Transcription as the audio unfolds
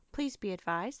Please be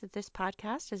advised that this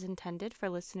podcast is intended for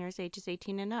listeners ages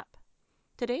 18 and up.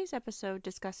 Today's episode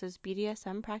discusses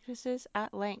BDSM practices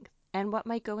at length and what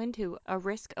might go into a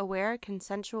risk-aware,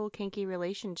 consensual, kinky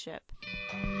relationship.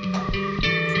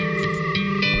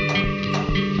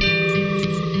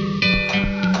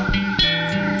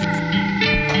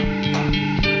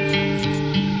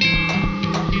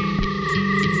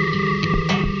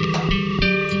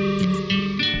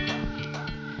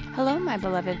 Hello, my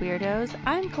beloved weirdos.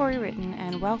 I'm Corey Ritten,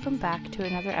 and welcome back to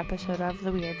another episode of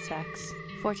The Weird Sex.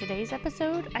 For today's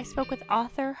episode, I spoke with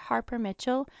author Harper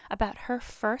Mitchell about her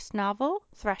first novel,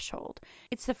 Threshold.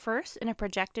 It's the first in a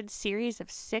projected series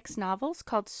of 6 novels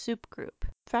called Soup Group.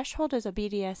 Threshold is a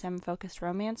BDSM-focused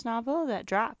romance novel that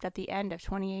dropped at the end of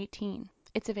 2018.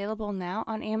 It's available now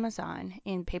on Amazon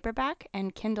in paperback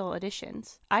and Kindle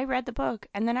editions. I read the book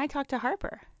and then I talked to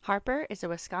Harper. Harper is a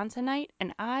Wisconsinite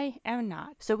and I am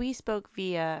not, so we spoke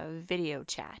via video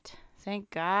chat. Thank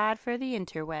God for the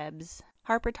interwebs.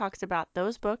 Harper talks about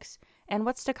those books and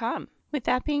what's to come. With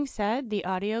that being said, the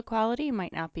audio quality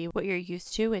might not be what you're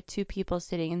used to with 2 people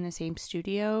sitting in the same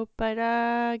studio, but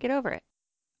get over it.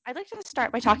 I'd like to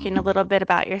start by talking a little bit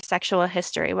about your sexual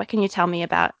history. What can you tell me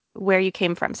about where you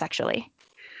came from sexually?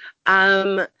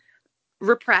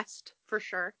 Repressed, for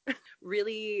sure.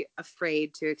 Really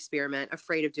afraid to experiment,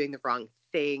 afraid of doing the wrong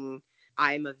thing.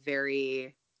 I'm a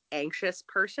very anxious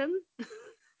person.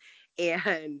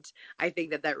 And I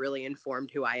think that really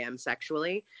informed who I am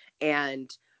sexually.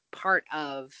 And part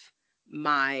of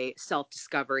my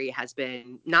self-discovery has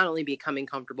been not only becoming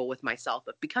comfortable with myself,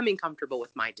 but becoming comfortable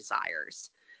with my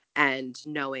desires. And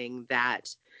knowing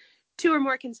that 2 or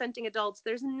more consenting adults,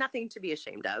 there's nothing to be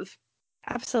ashamed of.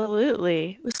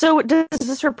 Absolutely. So does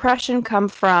this repression come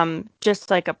from just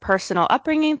like a personal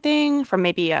upbringing thing, from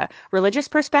maybe a religious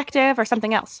perspective or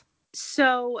something else?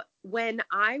 So when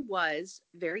I was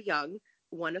very young,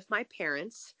 one of my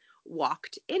parents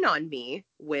walked in on me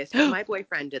with my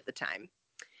boyfriend at the time.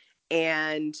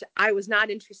 And I was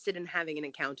not interested in having an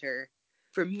encounter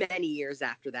for many years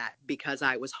after that because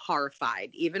I was horrified.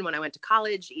 Even when I went to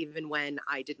college, even when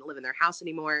I didn't live in their house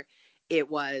anymore, it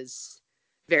was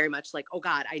very much like, oh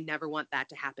God, I never want that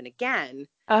to happen again.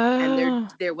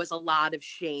 And there was a lot of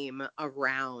shame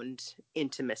around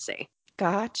intimacy.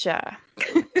 Gotcha.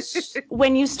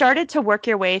 When you started to work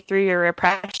your way through your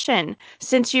repression,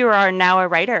 since you are now a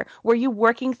writer, were you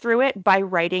working through it by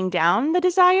writing down the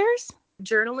desires?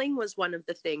 Journaling was one of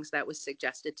the things that was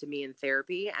suggested to me in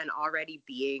therapy, and already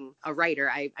being a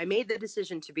writer, I made the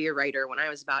decision to be a writer when I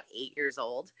was about 8 years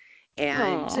old.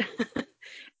 And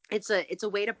it's a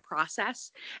way to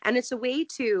process, and it's a way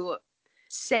to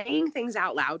saying things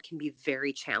out loud can be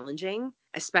very challenging,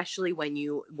 especially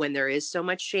when there is so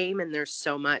much shame and there's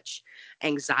so much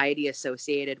anxiety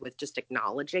associated with just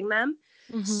acknowledging them.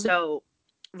 Mm-hmm. So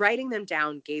writing them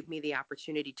down gave me the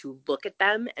opportunity to look at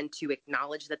them and to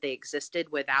acknowledge that they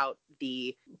existed without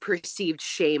the perceived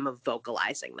shame of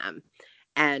vocalizing them.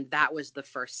 And that was the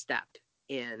first step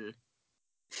in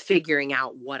figuring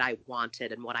out what I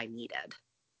wanted and what I needed.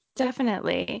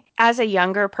 Definitely. As a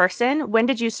younger person, when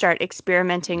did you start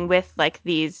experimenting with like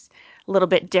these little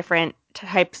bit different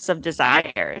types of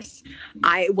desires?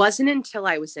 I wasn't until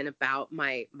I was in about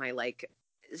my like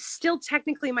still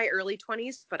technically my early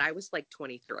 20s, but I was like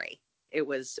 23. It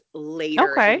was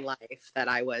later in life that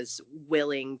I was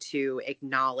willing to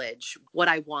acknowledge what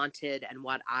I wanted and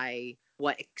what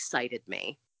excited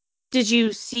me. Did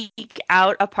you seek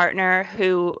out a partner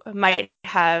who might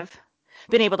have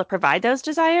been able to provide those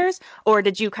desires, or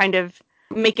did you kind of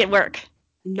make it work?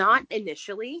 Not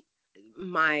initially.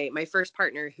 My first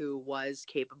partner who was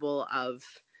capable of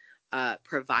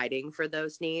providing for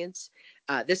those needs,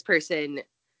 this person,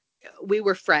 we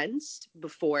were friends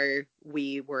before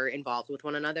we were involved with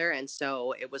one another. And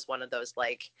so it was one of those,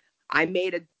 like, I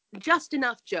made just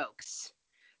enough jokes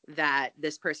that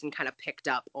this person kind of picked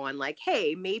up on, like,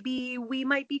 hey, maybe we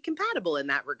might be compatible in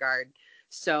that regard.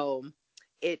 So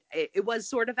it was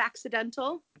sort of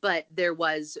accidental, but there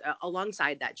was,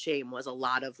 alongside that shame was a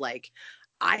lot of like,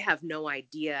 I have no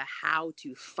idea how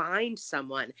to find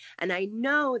someone. And I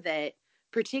know that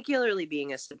particularly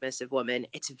being a submissive woman,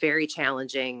 it's very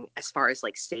challenging as far as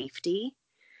like safety.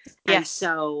 Yes. And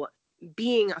so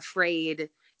being afraid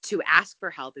to ask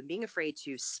for help and being afraid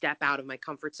to step out of my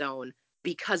comfort zone,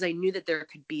 because I knew that there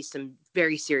could be some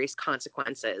very serious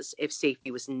consequences if safety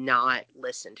was not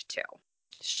listened to.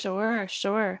 Sure.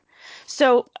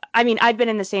 So I mean, I've been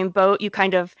in the same boat. You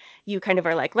kind of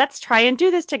are like, let's try and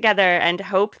do this together and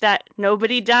hope that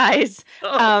nobody dies.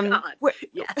 Oh God. Where,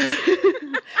 Yes.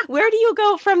 where do you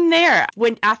go from there?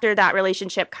 When after that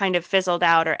relationship kind of fizzled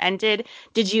out or ended,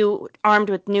 did you, armed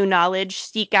with new knowledge,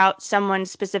 seek out someone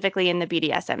specifically in the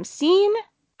BDSM scene?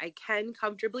 I can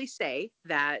comfortably say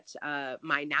that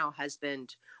my now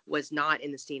husband was not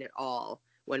in the scene at all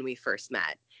when we first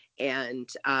met. And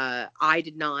I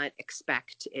did not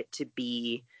expect it to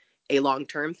be a long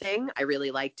term thing. I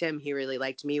really liked him. He really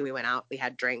liked me. We went out, we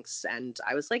had drinks, and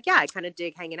I was like, yeah, I kind of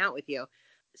dig hanging out with you.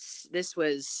 This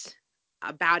was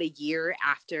about a year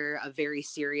after a very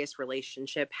serious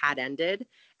relationship had ended,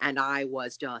 and I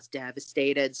was just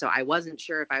devastated. So I wasn't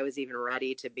sure if I was even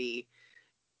ready to be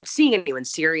seeing anyone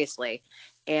seriously.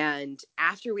 And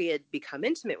after we had become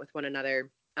intimate with one another,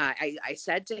 I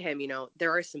said to him,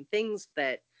 there are some things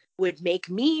that would make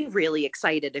me really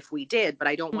excited if we did, but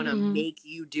I don't want to Mm-hmm. make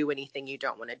you do anything you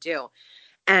don't want to do.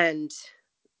 And,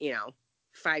 you know,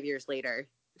 5 years later,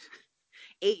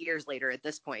 8 years later at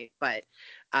this point, but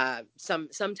some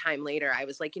time later, I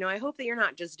was like, I hope that you're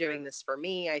not just doing this for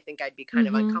me. I think I'd be kind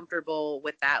of Mm-hmm. uncomfortable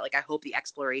with that. Like, I hope the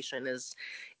exploration is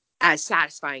as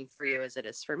satisfying for you as it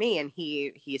is for me. And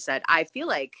he said, I feel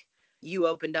like you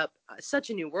opened up such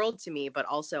a new world to me, but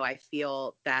also I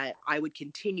feel that I would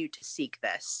continue to seek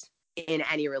this in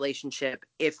any relationship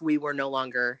if we were no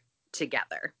longer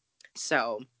together.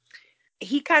 So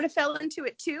he kind of fell into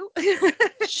it too.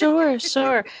 Sure,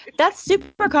 sure. That's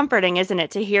super comforting, isn't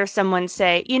it, to hear someone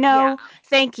say, Yeah.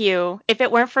 thank you. If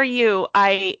it weren't for you,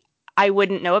 I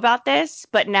wouldn't know about this,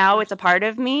 but now it's a part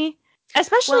of me, Well,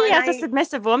 especially and as a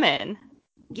submissive woman.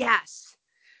 yes.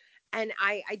 And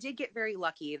I did get very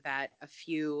lucky that a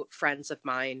few friends of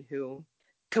mine who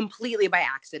completely by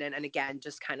accident, and again,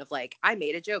 just kind of like, I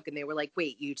made a joke and they were like,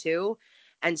 wait, you too?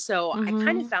 And so I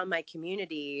kind of Mm-hmm. found my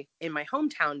community in my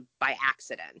hometown by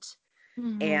accident.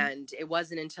 Mm-hmm. And it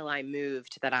wasn't until I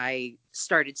moved that I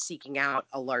started seeking out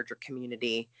a larger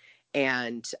community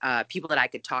and people that I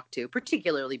could talk to,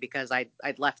 particularly because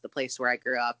I'd left the place where I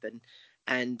grew up,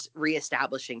 and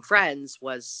reestablishing friends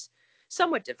was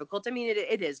somewhat difficult. I mean,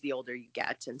 it is the older you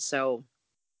get. And so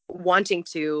wanting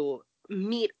to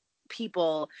meet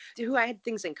people who I had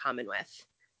things in common with.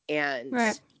 And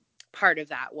Right. part of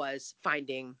that was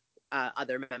finding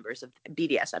other members of the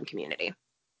BDSM community.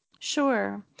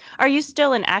 Sure. Are you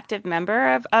still an active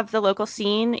member of the local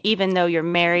scene, even though you're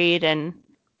married and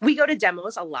We go to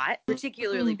demos a lot,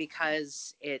 particularly Mm.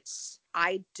 because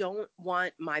I don't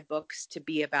want my books to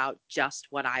be about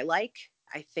just what I like.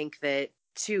 I think that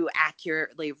to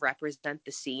accurately represent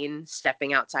the scene,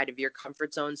 stepping outside of your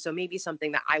comfort zone. So maybe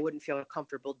something that I wouldn't feel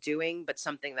comfortable doing, but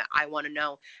something that I want to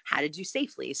know how to do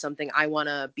safely, something I want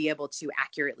to be able to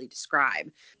accurately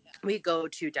describe. We go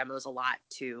to demos a lot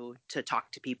to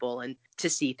talk to people and to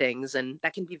see things, and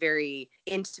that can be very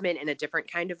intimate in a different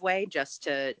kind of way, just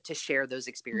to share those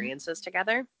experiences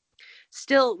together.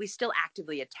 We still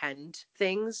actively attend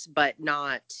things, but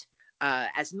not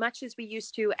as much as we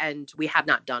used to, and we have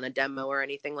not done a demo or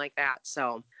anything like that.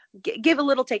 So give a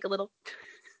little, take a little.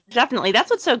 Definitely. That's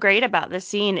what's so great about the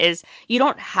scene is you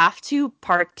don't have to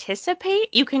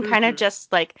participate. You can kind of Mm-hmm.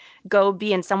 just like go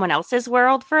be in someone else's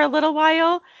world for a little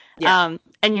while. Yeah.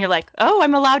 And you're like, oh,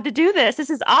 I'm allowed to do this. This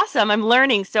is awesome. I'm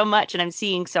learning so much and I'm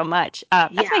seeing so much.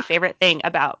 That's my Yeah. favorite thing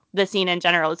about the scene in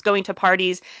general is going to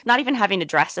parties, not even having to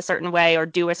dress a certain way or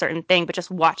do a certain thing, but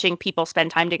just watching people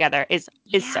spend time together is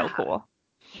so Yeah. cool.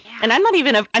 And Yeah. I'm not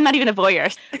even a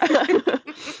voyeur.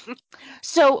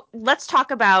 So let's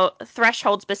talk about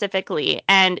Threshold specifically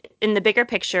and in the bigger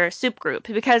picture, Soup Group,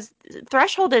 because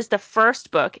Threshold is the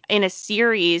first book in a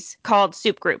series called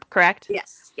Soup Group, correct?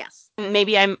 Yes. Yes.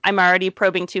 Maybe I'm already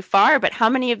probing too far, but how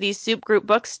many of these Soup Group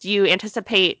books do you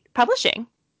anticipate publishing?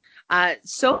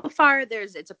 So far,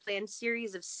 it's a planned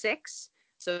series of six.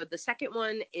 So the second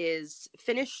one is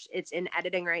finished; it's in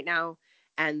editing right now,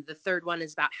 and the third one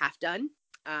is about half done.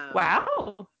 Um,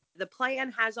 Wow. the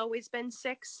plan has always been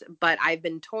six, but I've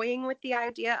been toying with the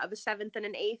idea of a seventh and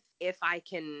an eighth if I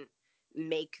can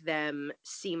make them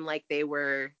seem like they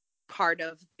were part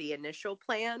of the initial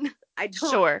plan.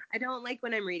 Sure. I don't like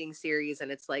when I'm reading series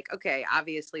and it's like, okay,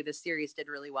 obviously the series did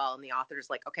really well and the author's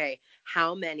like, okay,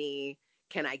 how many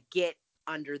can I get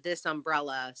under this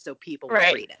umbrella so people will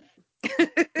Right. read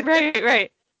it? Right,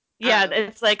 right. Yeah, um,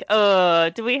 it's like,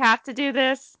 do we have to do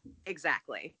this?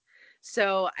 exactly.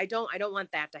 So I don't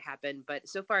want that to happen, but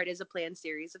so far it is a planned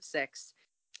series of six,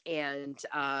 and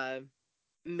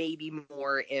maybe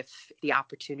more if the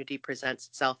opportunity presents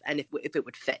itself and if it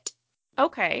would fit.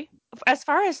 Okay. As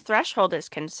far as Threshold is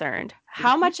concerned,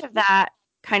 how Mhm. much of that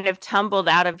kind of tumbled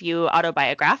out of you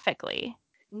autobiographically.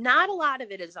 Not a lot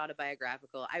of it is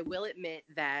autobiographical. I will admit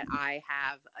that I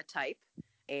have a type,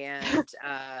 and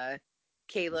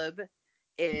Caleb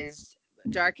is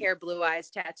dark hair, blue eyes,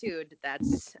 tattooed.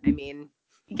 That's, I mean,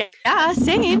 Yeah,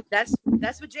 same. that's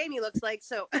what Jamie looks like.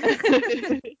 So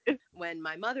when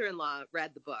my mother-in-law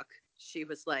read the book, she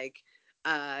was like,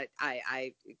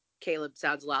 I Caleb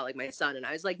sounds a lot like my son, and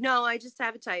I was like, no, I just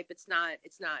have a type. It's not.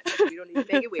 You don't need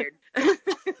to make it weird.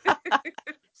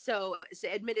 So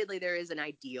admittedly, there is an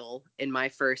ideal in my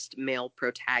first male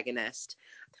protagonist.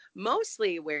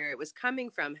 Mostly where it was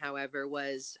coming from, however,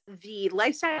 was the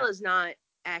lifestyle is not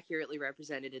accurately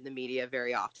represented in the media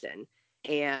very often.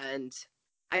 And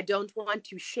I don't want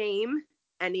to shame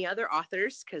any other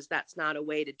authors because that's not a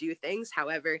way to do things.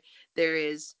 However, there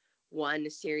is one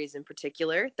series in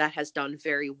particular that has done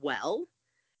very well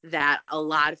that a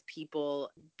lot of people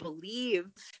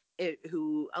believe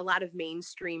who a lot of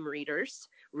mainstream readers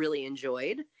really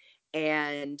enjoyed,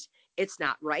 and it's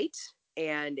not right,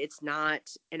 and it's not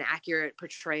an accurate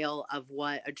portrayal of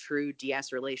what a true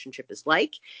DS relationship is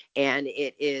like, and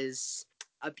it is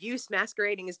abuse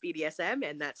masquerading as BDSM,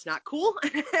 and that's not cool.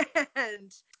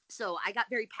 And so I got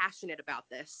very passionate about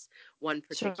this one Sure.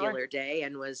 particular day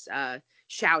and was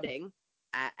shouting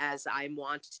as I'm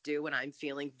wont to do when I'm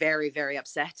feeling very, very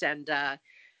upset. And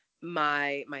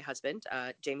my husband,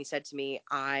 Jamie, said to me,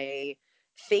 "I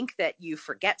think that you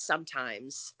forget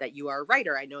sometimes that you are a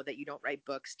writer. I know that you don't write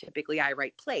books. Typically, I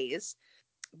write plays,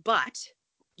 but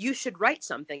you should write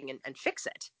something and fix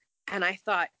it." And I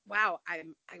thought, wow,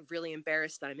 I'm really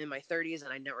embarrassed that I'm in my 30s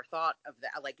and I never thought of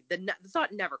that. Like the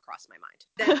thought never crossed my mind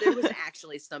that there was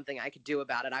actually something I could do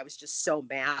about it. I was just so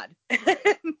mad.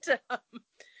 And,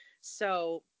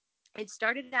 so it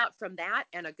started out from that,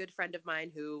 and a good friend of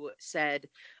mine who said,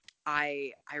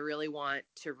 I really want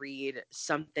to read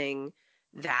something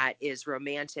that is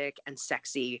romantic and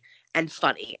sexy and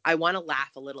funny. I want to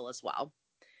laugh a little as well.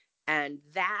 And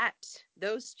that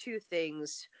those two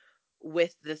things,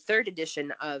 with the third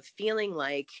edition of feeling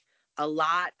like a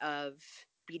lot of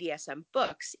BDSM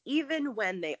books, even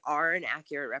when they are an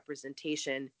accurate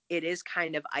representation, it is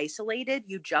kind of isolated.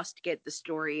 You just get the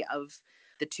story of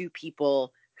the two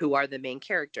people who are the main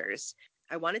characters.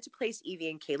 I wanted to place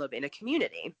Evie and Caleb in a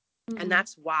community. And Mm-hmm.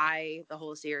 that's why the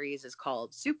whole series is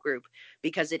called Soup Group,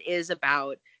 because it is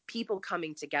about people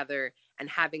coming together and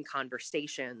having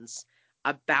conversations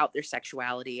about their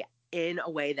sexuality in a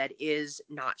way that is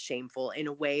not shameful, in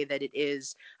a way that it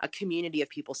is a community of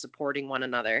people supporting one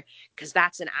another, because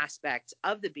that's an aspect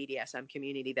of the BDSM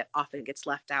community that often gets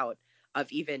left out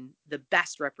of even the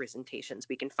best representations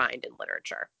we can find in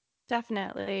literature.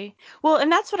 Definitely. Well, and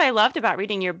that's what I loved about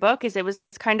reading your book is it was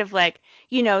kind of like,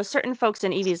 certain folks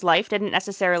in Evie's life didn't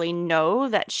necessarily know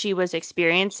that she was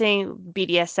experiencing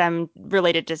BDSM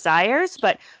related desires,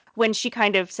 but when she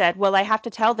kind of said, "Well, I have to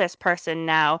tell this person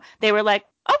now," they were like,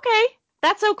 "Okay,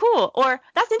 that's so cool," or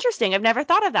 "That's interesting. I've never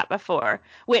thought of that before,"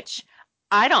 which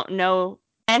I don't know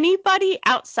anybody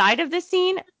outside of the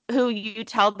scene who you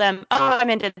tell them, "Oh, I'm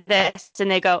into this,"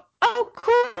 and they go, "Oh,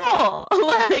 cool."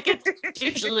 Like it's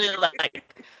usually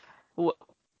like,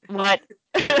 what?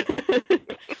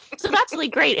 So that's really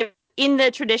great. In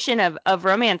the tradition of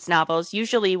romance novels,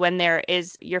 usually when there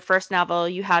is your first novel,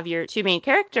 you have your two main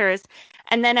characters.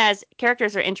 And then as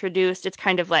characters are introduced, it's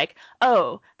kind of like,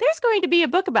 oh, there's going to be a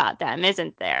book about them,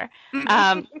 isn't there?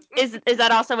 Um, is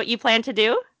that also what you plan to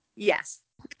do? Yes.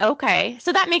 Okay,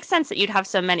 so that makes sense that you'd have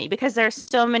so many because there's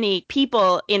so many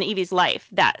people in Evie's life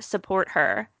that support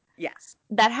her Yes.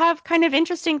 that have kind of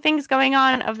interesting things going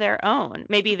on of their own.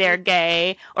 Maybe they're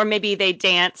gay, or maybe they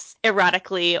dance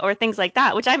erotically, or things like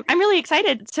that, which I'm really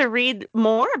excited to read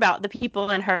more about the people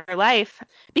in her life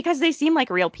because they seem like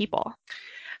real people.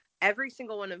 Every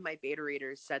single one of my beta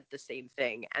readers said the same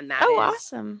thing, and that Oh, is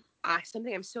awesome.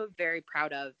 something I'm so very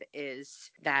proud of, is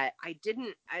that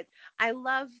I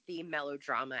love the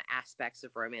melodrama aspects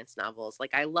of romance novels.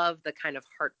 Like, I love the kind of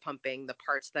heart pumping, the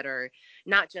parts that are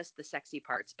not just the sexy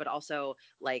parts, but also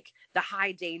like the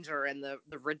high danger and the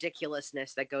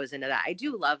ridiculousness that goes into that. I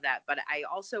do love that, but I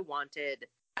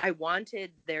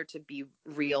wanted there to be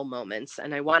real moments,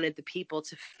 and I wanted the people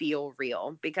to feel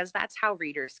real, because that's how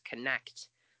readers connect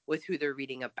with who they're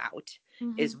reading about,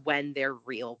 Hmm. is when they're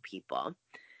real people.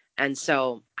 And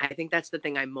so I think that's the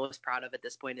thing I'm most proud of at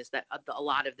this point, is that a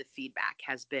lot of the feedback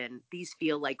has been, these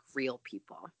feel like real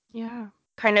people. Yeah.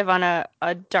 Kind of on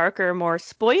a darker, more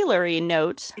spoilery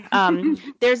note,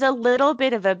 there's a little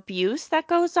bit of abuse that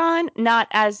goes on, not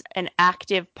as an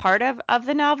active part of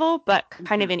the novel, but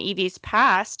kind of Mm-hmm. in Evie's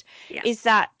past. Is Yes.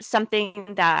 that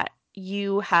something that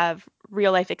you have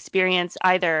real life experience,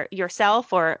 either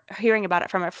yourself or hearing about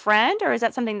it from a friend, or is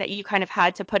that something that you kind of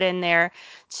had to put in there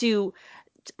to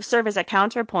serve as a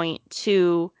counterpoint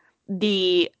to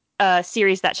the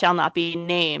series that shall not be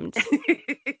named?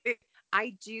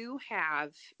 I do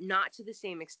have, not to the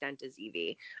same extent as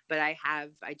Evie, but I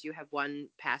do have one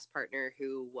past partner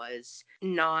who was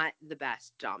not the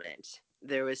best dominant.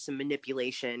 There was some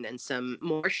manipulation and some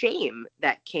more shame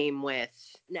that came with,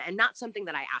 and not something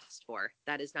that I asked for.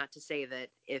 That is not to say that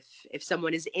if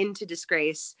someone is into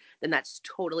disgrace, then that's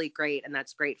totally great and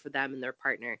that's great for them and their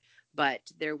partner. But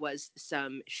there was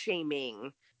some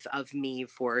shaming of me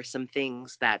for some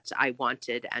things that I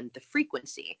wanted and the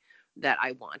frequency that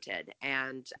I wanted.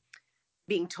 And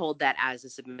being told that as a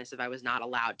submissive, I was not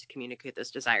allowed to communicate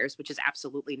those desires, which is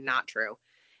absolutely not true.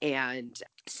 And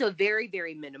so very,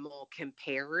 very minimal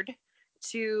compared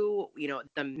to,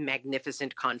 the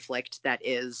magnificent conflict that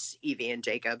is Evie and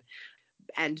Jacob.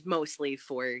 And mostly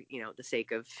for, the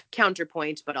sake of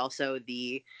counterpoint, but also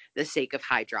the sake of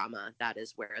high drama. That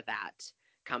is where that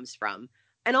comes from.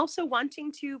 And also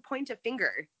wanting to point a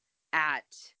finger at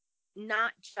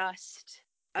not just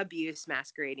abuse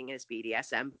masquerading as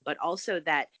BDSM, but also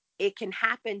that it can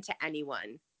happen to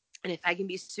anyone. And if I can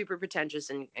be super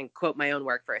pretentious and quote my own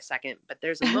work for a second, but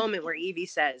there's a moment where Evie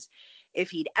says,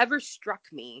 if he'd ever struck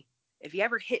me, if he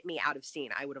ever hit me out of scene,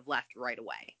 I would have left right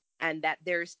away. And that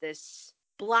there's this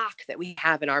block that we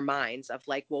have in our minds of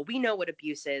like, well, we know what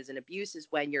abuse is, and abuse is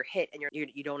when you're hit and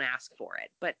you don't ask for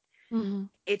it. But Mm-hmm.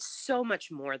 it's so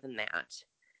much more than that.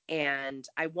 And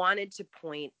I wanted to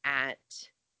point at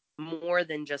more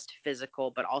than just physical,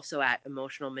 but also at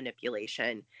emotional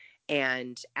manipulation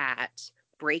and at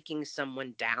breaking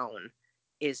someone down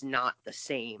is not the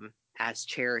same as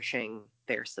cherishing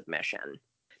their submission.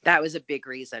 That was a big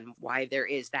reason why there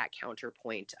is that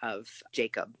counterpoint of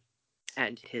Jacob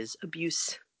and his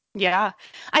abuse. Yeah,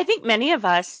 I think many of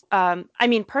us, I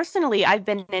mean, personally, I've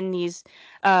been in these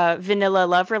vanilla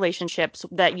love relationships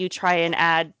that you try and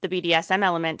add the BDSM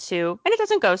element to, and it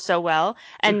doesn't go so well.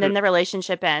 And Mm-hmm. then the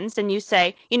relationship ends, and you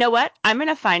say, you know what? I'm going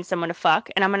to find someone to fuck,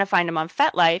 and I'm going to find them on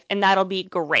FetLife, and that'll be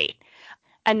great.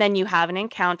 And then you have an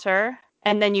encounter,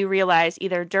 and then you realize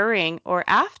either during or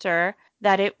after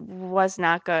that it was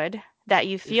not good, that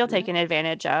you feel Mm-hmm. taken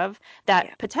advantage of, that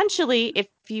Yeah. potentially, if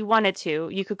you wanted to,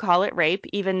 you could call it rape,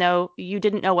 even though you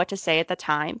didn't know what to say at the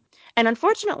time. And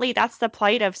unfortunately, that's the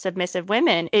plight of submissive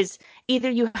women is either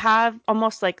you have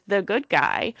almost like the good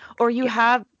guy, or you Yeah.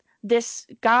 have this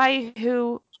guy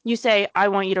who you say, I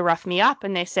want you to rough me up,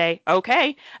 and they say,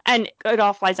 okay, and it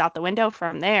all flies out the window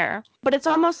from there. But it's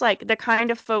almost like the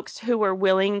kind of folks who are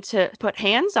willing to put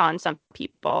hands on some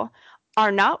people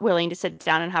are not willing to sit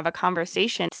down and have a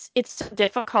conversation. It's so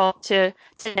difficult to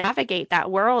navigate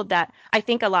that world that I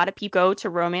think a lot of people go to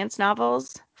romance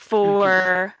novels Mm-hmm.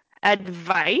 for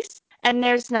advice, and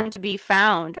there's none to be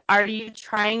found. Are you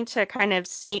trying to kind of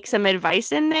sneak some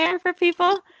advice in there for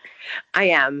people? I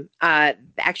am.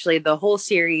 Actually, the whole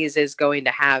series is going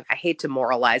to have. I hate to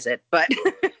moralize it, but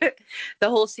the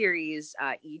whole series,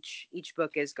 each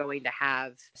book is going to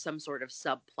have some sort of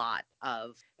subplot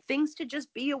of things to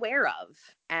just be aware of.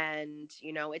 And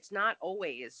it's not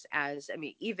always as. I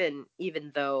mean, even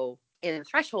though in the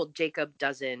threshold, Jacob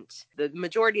doesn't. The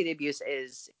majority of the abuse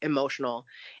is emotional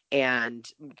and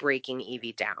breaking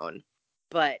Evie down,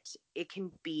 but it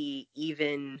can be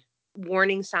even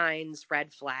warning signs,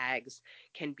 red flags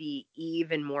can be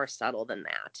even more subtle than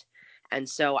that. And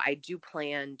so I do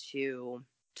plan to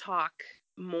talk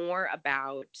more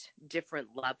about different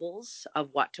levels of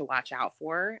what to watch out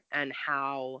for and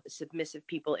how submissive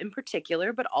people in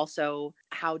particular, but also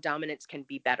how dominants can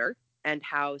be better and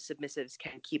how submissives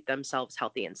can keep themselves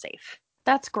healthy and safe.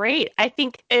 That's great. I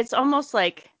think it's almost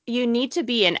like you need to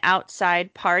be an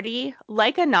outside party,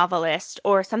 like a novelist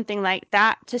or something like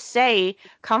that, to say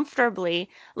comfortably,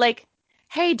 like,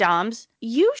 hey, Doms,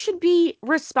 you should be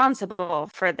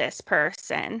responsible for this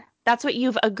person. That's what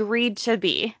you've agreed to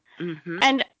be. Mm-hmm.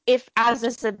 And if, as a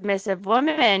submissive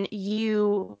woman,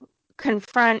 you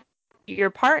confront your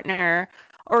partner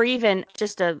or even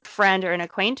just a friend or an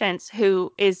acquaintance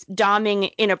who is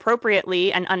doming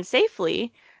inappropriately and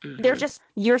unsafely, they're Mm-hmm. just,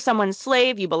 you're someone's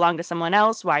slave, you belong to someone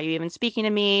else, why are you even speaking to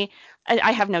me?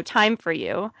 I have no time for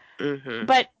you. Mm-hmm.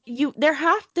 But there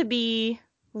have to be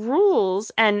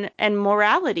rules and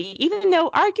morality, even though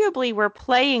arguably we're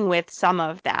playing with some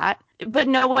of that, but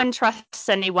no one trusts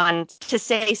anyone to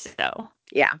say so.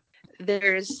 Yeah.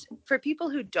 There's, for people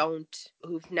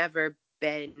who've never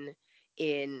been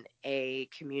in a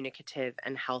communicative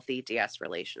and healthy DS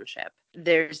relationship.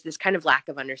 There's this kind of lack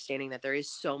of understanding that there is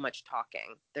so much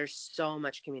talking, there's so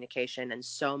much communication, and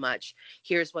so much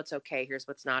here's what's okay, here's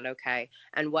what's not okay,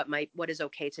 and what is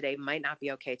okay today might not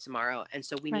be okay tomorrow. And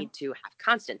so we Right. need to have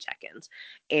constant check-ins.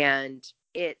 And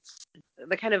it's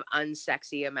the kind of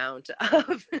unsexy amount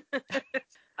of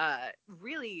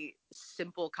really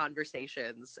simple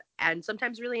conversations, and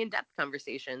sometimes really in-depth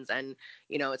conversations. And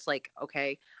it's like,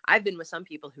 okay, I've been with some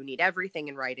people who need everything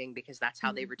in writing because that's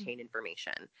how they Mhm. retain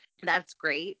information. That's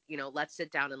great. Let's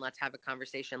sit down and let's have a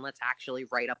conversation. Let's actually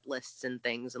write up lists and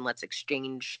things, and let's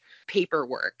exchange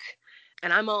paperwork.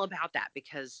 And I'm all about that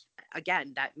because,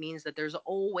 again, that means that there's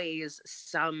always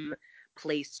some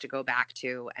place to go back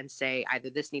to and say either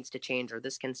this needs to change or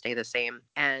this can stay the same.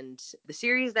 And the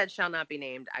series that shall not be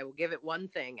named, I will give it one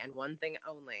thing and one thing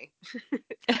only.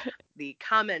 The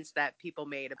comments that people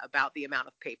made about the amount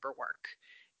of paperwork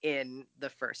in the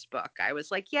first book. I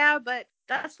was like, yeah, but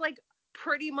that's like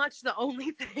pretty much the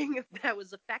only thing that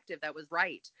was effective, that was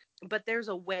right. But there's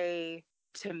a way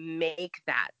to make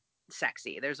that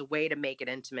sexy. There's a way to make it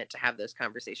intimate, to have those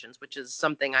conversations, which is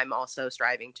something I'm also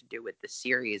striving to do with the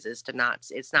series. Is to not,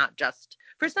 it's not just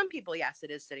for some people, yes,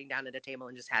 it is sitting down at a table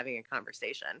and just having a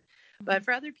conversation. But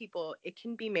for other people, it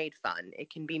can be made fun. It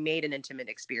can be made an intimate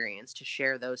experience to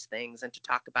share those things and to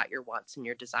talk about your wants and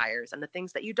your desires and the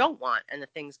things that you don't want and the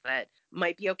things that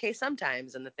might be okay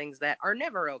sometimes and the things that are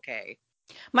never okay.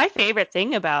 My favorite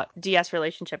thing about DS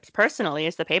relationships personally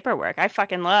is the paperwork. I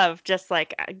fucking love just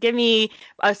like give me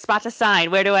a spot to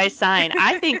sign. Where do I sign?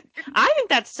 I think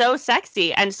that's so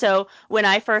sexy. And so when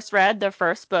I first read the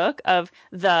first book of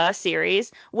the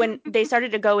series, when they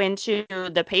started to go into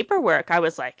the paperwork, I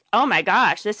was like, "Oh my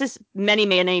gosh, this is many,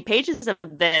 many pages of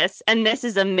this, and this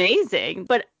is amazing."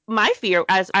 But my fear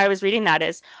as I was reading that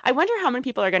is, I wonder how many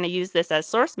people are going to use this as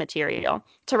source material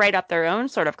to write up their own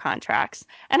sort of contracts.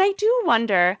 And I do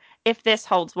wonder if this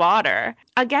holds water.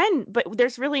 Again, but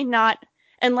there's really not,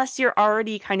 unless you're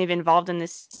already kind of involved in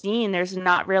this scene, there's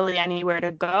not really anywhere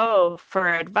to go for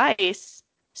advice.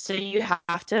 So you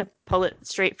have to pull it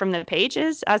straight from the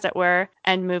pages, as it were,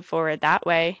 and move forward that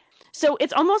way. So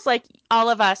it's almost like all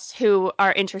of us who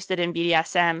are interested in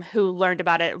BDSM, who learned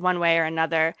about it one way or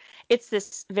another, it's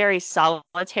this very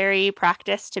solitary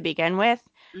practice to begin with,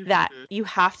 that Mm-hmm. you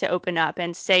have to open up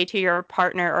and say to your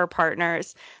partner or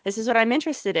partners, this is what I'm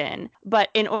interested in. But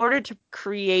in order to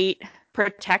create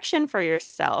protection for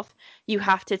yourself, you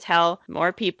have to tell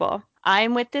more people,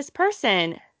 I'm with this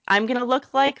person. I'm going to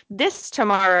look like this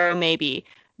tomorrow, maybe.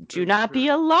 Do not Mm-hmm. be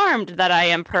alarmed that I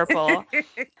am purple.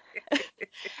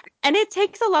 And it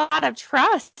takes a lot of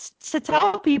trust to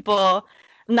tell people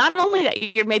not only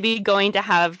that you're maybe going to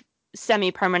have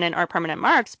semi-permanent or permanent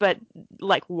marks, but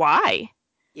like why?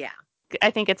 Yeah. I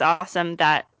think it's awesome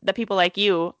that the people like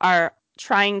you are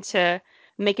trying to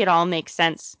make it all make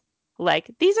sense. Like,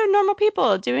 these are normal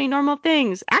people doing normal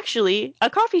things. Actually, a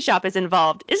coffee shop is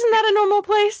involved. Isn't that a normal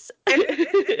place?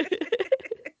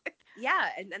 Yeah,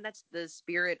 and that's the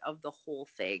spirit of the whole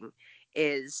thing,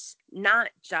 is not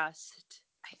just,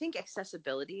 I think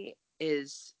accessibility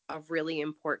is a really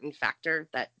important factor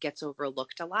that gets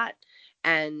overlooked a lot.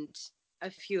 And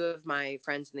a few of my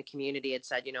friends in the community had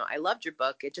said, I loved your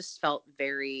book, it just felt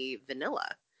very vanilla,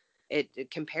 it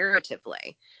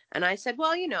comparatively. And I said,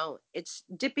 well, it's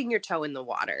dipping your toe in the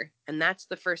water, and that's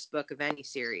the first book of any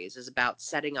series, is about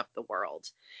setting up the world.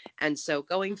 And so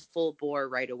going full bore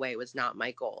right away was not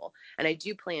my goal. And I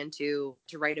do plan to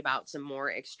write about some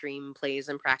more extreme plays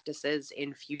and practices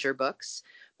in future books.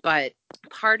 But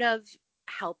part of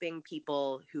helping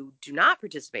people who do not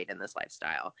participate in this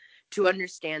lifestyle to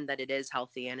understand that it is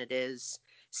healthy and it is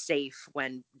safe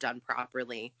when done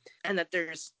properly, and that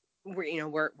there's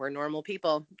we're normal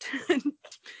people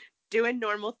doing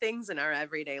normal things in our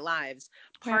everyday lives.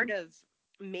 Right. Part of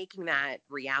making that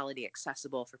reality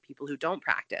accessible for people who don't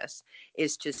practice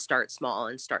is to start small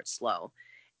and start slow.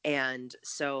 And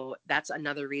so that's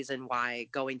another reason why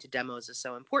going to demos is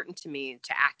so important to me,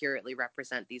 to accurately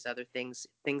represent these other things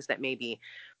that maybe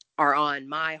are on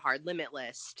my hard limit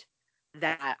list,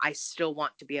 that I still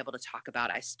want to be able to talk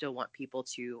about. I still want people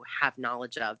to have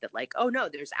knowledge of that, like, oh no,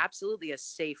 there's absolutely a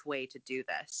safe way to do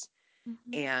this.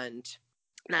 Mhm. And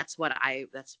that's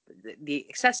the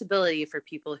accessibility for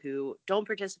people who don't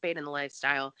participate in the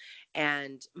lifestyle,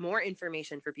 and more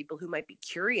information for people who might be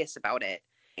curious about it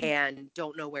and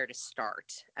don't know where to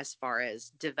start as far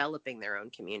as developing their own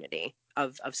community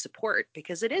of support,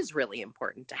 because it is really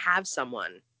important to have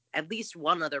someone, at least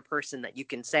one other person that you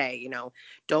can say,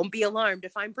 don't be alarmed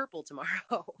if I'm purple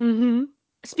tomorrow. Mm-hmm.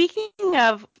 Speaking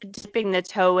of dipping the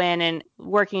toe in and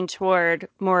working toward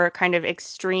more kind of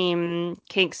extreme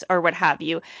kinks or what have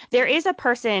you, there is a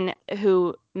person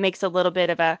who makes a little bit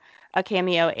of a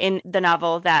cameo in the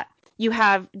novel that you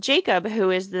have Jacob, who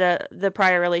is the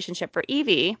prior relationship for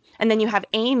Evie, and then you have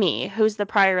Amy, who's the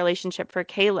prior relationship for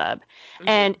Caleb.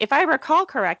 And Hmm. if I recall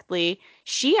correctly,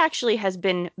 she actually has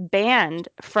been banned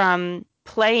from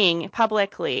playing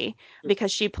publicly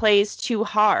because she plays too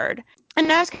hard.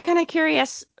 And I was kind of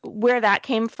curious where that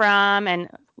came from and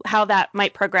how that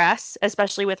might progress,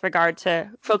 especially with regard to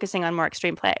focusing on more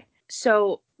extreme play.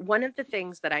 So, one of the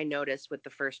things that I noticed with the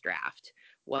first draft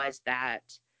was that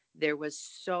there was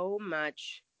so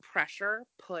much pressure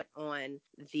put on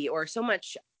or so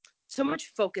much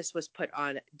focus was put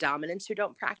on dominants who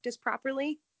don't practice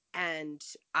properly. And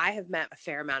I have met a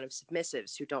fair amount of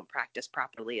submissives who don't practice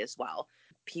properly as well.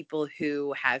 People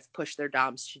who have pushed their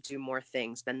doms to do more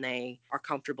things than they are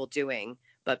comfortable doing,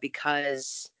 but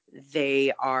because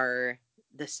they are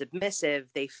the submissive,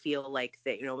 they feel like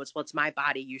that, it's my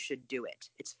body, you should do it.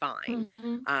 It's fine.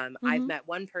 Mm-hmm. I've Mm-hmm. met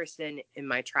one person in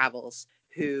my travels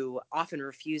who often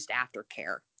refused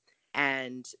aftercare,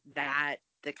 and that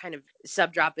the kind of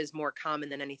sub drop is more common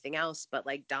than anything else, but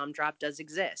like dom drop does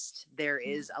exist. There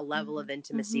is a level of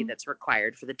intimacy Mm-hmm. that's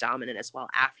required for the dominant as well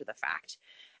after the fact.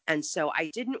 And so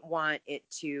I didn't want it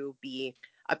to be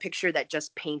a picture that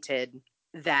just painted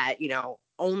that,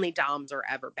 only doms are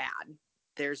ever bad.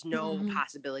 There's no Mm-hmm.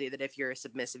 possibility that if you're a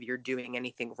submissive, you're doing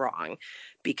anything wrong,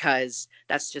 because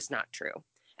that's just not true.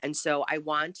 And so I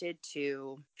wanted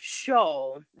to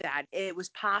show that it was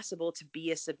possible to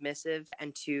be a submissive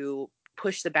and to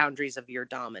push the boundaries of your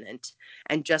dominant.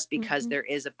 And just because Mm-hmm. there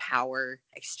is a power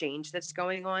exchange that's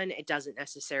going on, it doesn't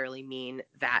necessarily mean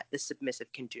that the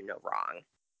submissive can do no wrong.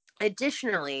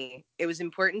 Additionally, it was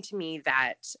important to me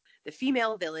that the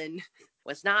female villain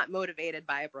was not motivated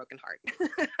by a broken heart.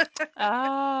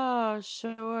 Oh,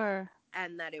 sure.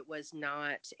 And that it was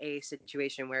not a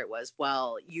situation where it was,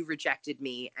 well, you rejected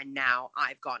me and now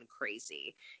I've gone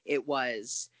crazy. It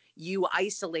was, you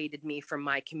isolated me from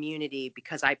my community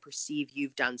because I perceive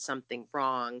you've done something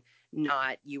wrong,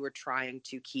 not you were trying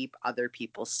to keep other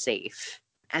people safe.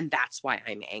 And that's why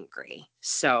I'm angry.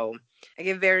 So I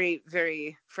get very,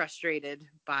 very frustrated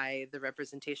by the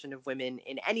representation of women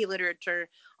in any literature.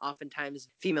 Oftentimes,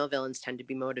 female villains tend to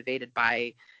be motivated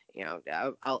by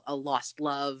a lost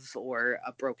love or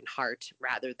a broken heart,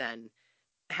 rather than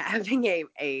having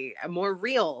a more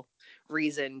real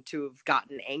reason to have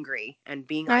gotten angry and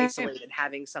being I isolated,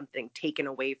 having something taken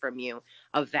away from you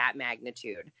of that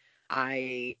magnitude.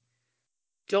 I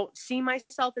don't see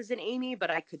myself as an Amy, but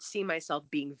I could see myself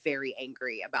being very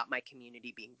angry about my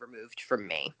community being removed from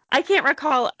me. I can't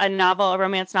recall a novel, a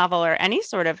romance novel, or any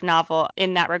sort of novel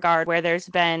in that regard where there's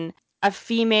been a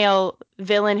female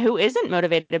villain who isn't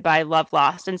motivated by love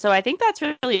lost. And so I think that's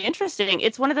really interesting.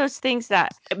 It's one of those things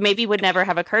that maybe would never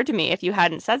have occurred to me if you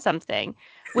hadn't said something,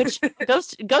 which goes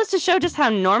to show just how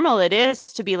normal it is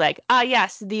to be like, ah,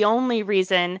 yes, the only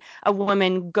reason a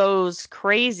woman goes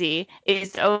crazy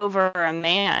is over a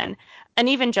man. And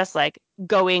even just like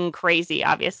going crazy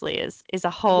obviously is a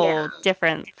Yeah. whole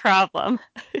different problem.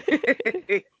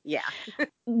 Yeah.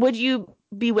 Would you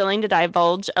be willing to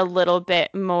divulge a little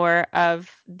bit more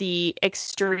of the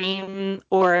extreme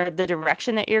or the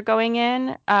direction that you're going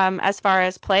in as far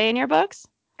as play in your books?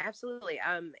 Absolutely.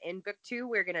 In book two,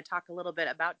 we're going to talk a little bit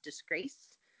about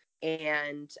disgrace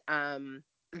and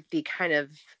the kind of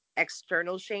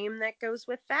external shame that goes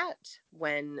with that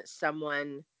when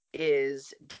someone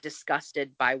is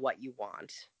disgusted by what you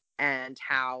want, and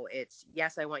how it's,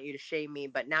 yes, I want you to shame me,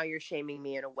 but now you're shaming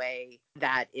me in a way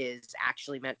that is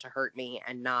actually meant to hurt me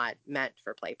and not meant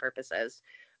for play purposes.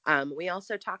 We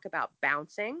also talk about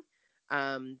bouncing,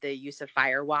 the use of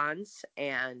fire wands,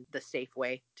 and the safe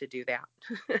way to do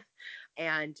that.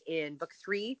 And in book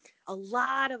three, a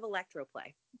lot of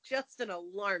electroplay, just an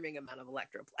alarming amount of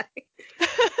electroplay.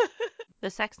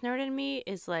 The sex nerd in me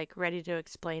is like ready to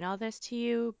explain all this to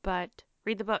you, but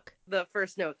read the book. The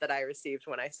first note that I received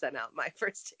when I sent out my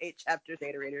first 8 chapters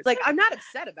data readers, like, I'm not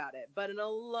upset about it, but an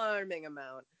alarming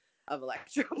amount of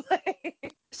electroplay.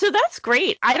 So that's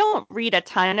great. I don't read a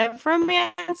ton of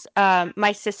romance.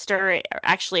 My sister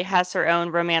actually has her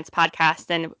own romance podcast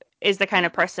and is the kind Oh,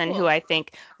 of person who cool. I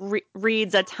think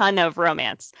reads a ton of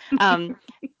romance. Um,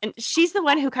 and she's the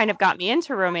one who kind of got me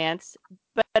into romance,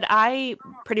 but I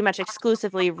pretty much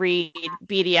exclusively read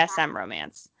BDSM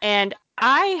romance. And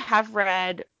I have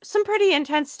read some pretty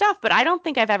intense stuff, but I don't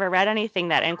think I've ever read anything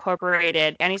that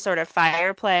incorporated any sort of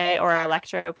fire play or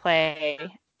electro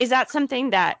play. Is that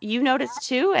something that you noticed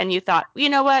too and you thought, you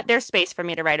know what, there's space for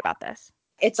me to write about this?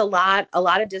 It's a lot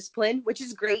of discipline, which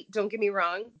is great. Don't get me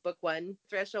wrong. Book one,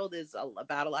 Threshold, is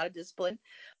about a lot of discipline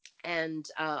and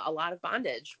a lot of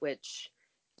bondage, which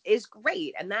is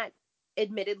great. And that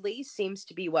admittedly seems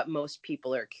to be what most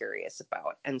people are curious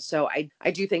about. And so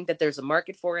I do think that there's a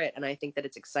market for it. And I think that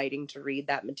it's exciting to read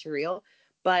that material.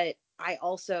 But I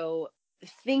also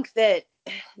think that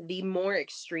the more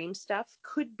extreme stuff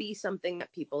could be something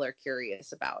that people are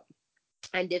curious about.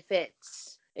 And if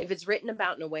it's written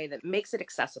about in a way that makes it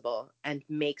accessible and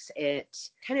makes it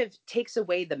kind of takes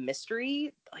away the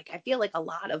mystery, like I feel like a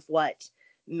lot of what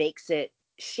makes it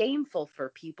shameful for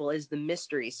people is the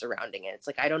mystery surrounding it. It's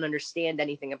like I don't understand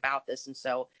anything about this, and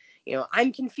so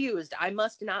I'm confused, I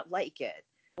must not like it.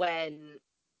 When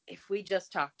if we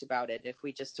just talked about it, if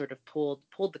we just sort of pulled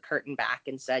the curtain back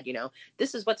and said,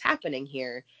 this is what's happening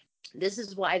here, this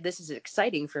is why this is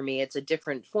exciting for me. It's a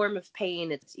different form of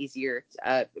pain. It's easier,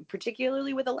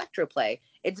 particularly with electroplay.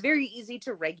 It's very easy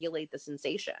to regulate the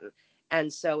sensation.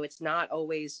 And so it's not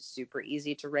always super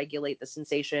easy to regulate the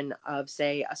sensation of,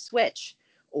 say, a switch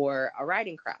or a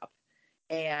riding crop.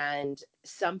 And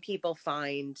some people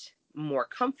find more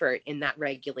comfort in that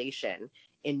regulation,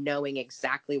 in knowing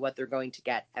exactly what they're going to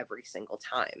get every single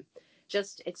time.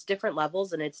 Just it's different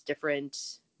levels and it's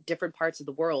different parts of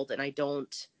the world. And I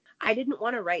didn't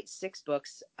want to write 6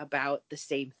 books about the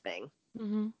same thing.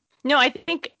 Mm-hmm. No, I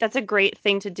think that's a great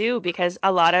thing to do because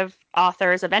a lot of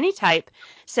authors of any type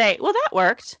say, well, that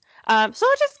worked. So I'll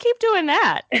just keep doing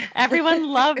that. Everyone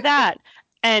loved that.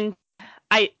 And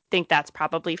I think that's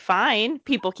probably fine.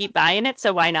 People keep buying it,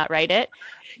 so why not write it?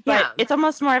 But Yeah. it's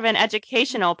almost more of an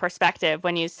educational perspective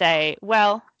when you say,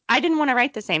 well, I didn't want to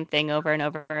write the same thing over and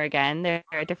over again. There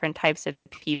are different types of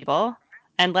people,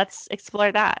 and let's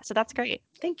explore that. So that's great.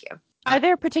 Thank you. Are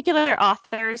there particular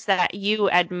authors that you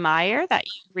admire, that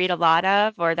you read a lot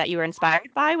of, or that you were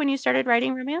inspired by when you started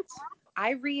writing romance?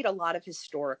 I read a lot of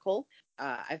historical.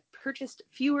 I've purchased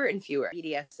fewer and fewer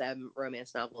BDSM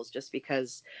romance novels just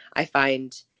because I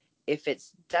find if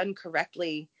it's done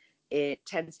correctly, it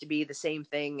tends to be the same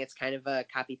thing. It's kind of a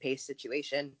copy paste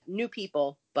situation. New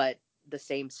people, but the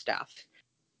same stuff.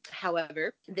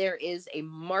 However, there is a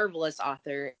marvelous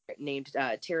author named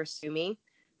Terasumi,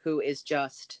 who is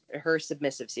just, her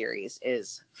submissive series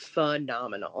is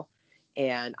phenomenal.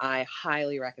 And I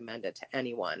highly recommend it to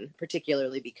anyone,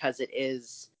 particularly because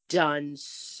it's done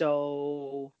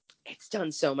so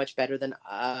much better than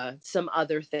some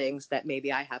other things that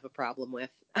maybe I have a problem with.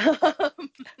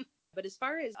 But as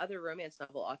far as other romance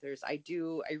novel authors, I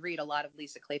read a lot of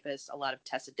Lisa Kleypas, a lot of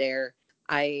Tessa Dare.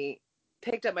 I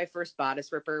picked up my first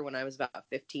bodice ripper when I was about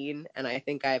 15, and I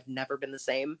think I've never been the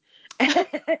same.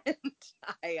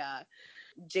 And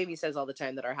Jamie says all the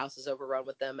time that our house is overrun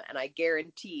with them, and I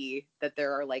guarantee that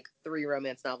there are like 3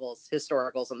 romance novels,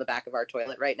 historicals, on the back of our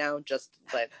toilet right now. Just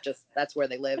that's where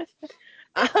they live.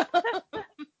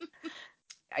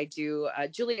 I do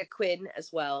Julia Quinn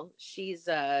as well. She's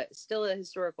still a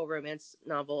historical romance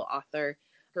novel author.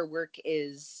 Her work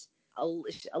is a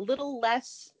little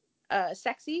less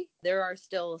sexy. There are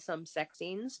still some sex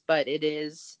scenes, but it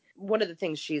is one of the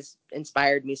things she's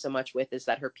inspired me so much with is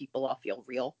that her people all feel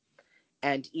real.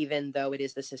 And even though it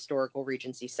is this historical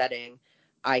Regency setting,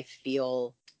 I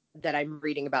feel that I'm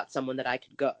reading about someone that I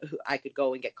could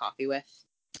go and get coffee with.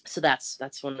 So that's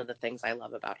one of the things I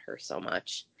love about her so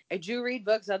much. I do read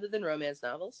books other than romance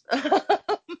novels.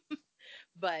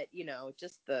 But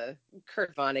just the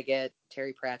Kurt Vonnegut,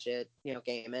 Terry Pratchett,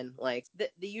 Gaiman, like the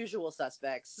usual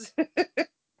suspects.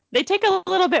 They take a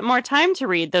little bit more time to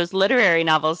read, those literary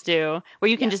novels do,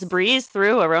 where you can just Yes. breeze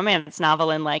through a romance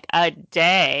novel in like a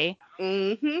day,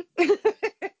 Mm-hmm.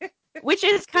 which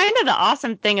is kind of the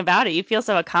awesome thing about it. You feel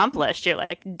so accomplished. You're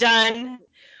like, done.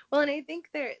 Well, and I think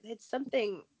it's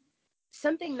something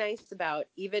nice about,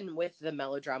 even with the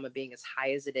melodrama being as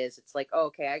high as it is, it's like, oh,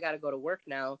 okay, I got to go to work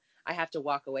now. I have to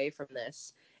walk away from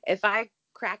this. If I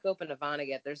crack open a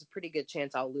Vonnegut, there's a pretty good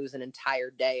chance I'll lose an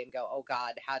entire day and go, oh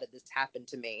God, how did this happen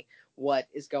to me? What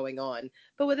is going on?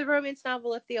 But with a romance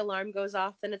novel, if the alarm goes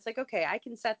off, then it's like, okay, I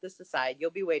can set this aside.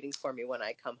 You'll be waiting for me when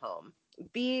I come home.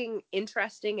 Being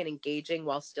interesting and engaging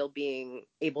while still being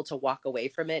able to walk away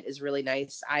from it is really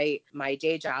nice. My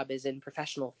day job is in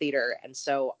professional theater, and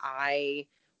so I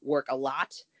work a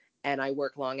lot and I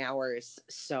work long hours.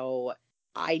 So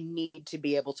I need to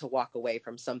be able to walk away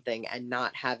from something and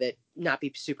not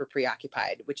be super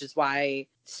preoccupied, which is why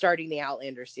starting the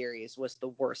Outlander series was the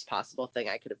worst possible thing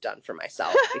I could have done for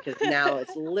myself, because now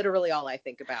it's literally all I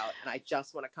think about and I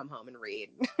just want to come home and read.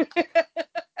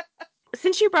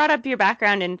 Since you brought up your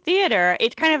background in theater,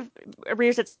 it kind of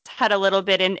rears its head a little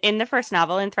bit in the first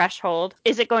novel, in Threshold.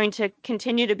 Is it going to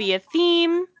continue to be a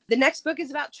theme The next book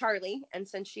is about Charlie, and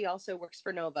since she also works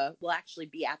for Nova, we'll actually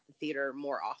be at the theater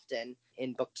more often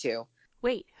in book two.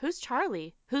 Wait, who's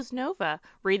Charlie? Who's Nova?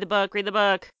 Read the book, read the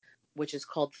book. Which is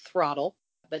called Throttle.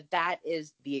 But that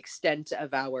is the extent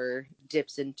of our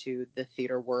dips into the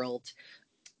theater world.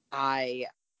 I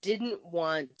didn't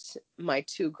want my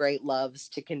two great loves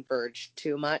to converge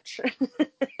too much.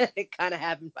 It kind of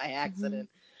happened by Mm-hmm. accident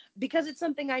because it's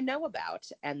something I know about,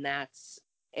 and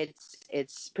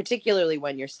it's particularly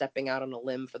when you're stepping out on a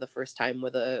limb for the first time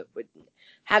with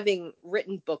having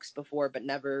written books before, but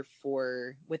never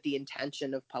for with the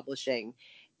intention of publishing,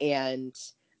 and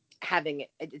having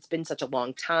it's been such a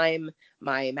long time.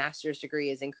 My master's degree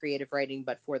is in creative writing,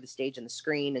 but for the stage and the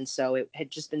screen, and so it had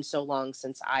just been so long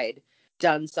since I'd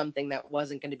done something that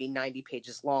wasn't going to be 90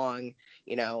 pages long.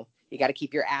 You got to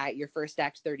keep your first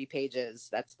act 30 pages.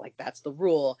 That's the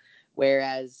rule.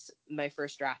 Whereas my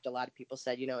first draft, a lot of people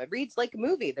said, it reads like a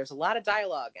movie. There's a lot of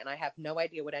dialogue, and I have no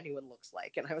idea what anyone looks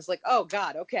like. And I was like, oh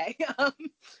God, okay.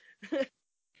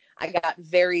 I got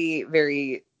very,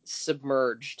 very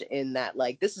submerged in that.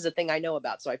 Like, this is a thing I know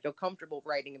about, so I feel comfortable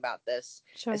writing about this,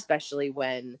 Sure. especially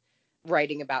when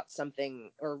writing about something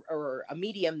or a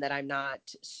medium that I'm not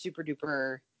super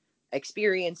duper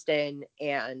experienced in.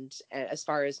 And as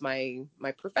far as my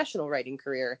professional writing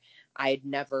career, I had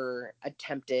never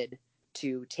attempted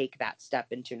to take that step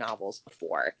into novels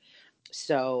before,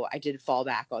 so I did fall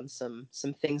back on some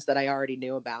things that I already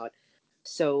knew about.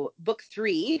 So book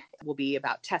three will be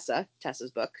about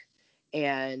Tessa's book,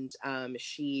 and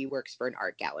she works for an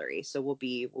art gallery, so we'll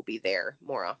be there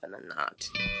more often than not.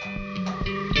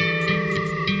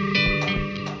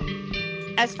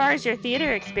 As far as your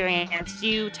theater experience, do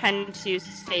you tend to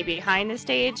stay behind the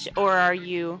stage or are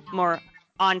you more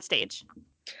on stage?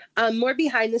 More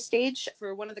behind the stage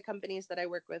for one of the companies that I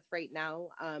work with right now.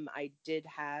 I did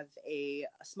have a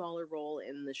smaller role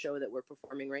in the show that we're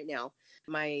performing right now.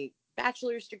 My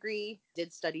bachelor's degree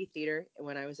did study theater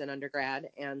when I was in undergrad,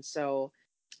 and so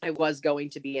I was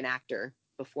going to be an actor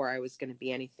before I was going to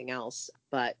be anything else.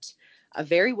 But a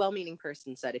very well-meaning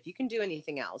person said, if you can do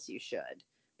anything else, you should,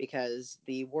 because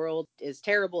the world is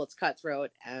terrible. It's cutthroat,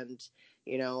 and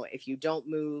if you don't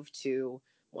move to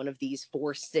one of these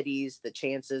four cities, the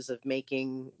chances of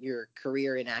making your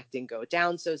career in acting go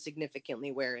down so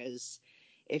significantly. Whereas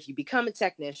if you become a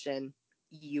technician,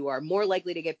 you are more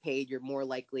likely to get paid. You're more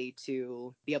likely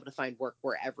to be able to find work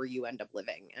wherever you end up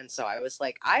living. And so I was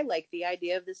like, I like the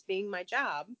idea of this being my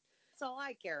job. That's all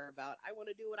I care about. I want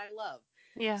to do what I love.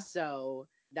 Yeah. So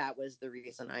that was the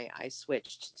reason I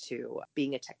switched to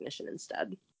being a technician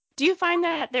instead. Do you find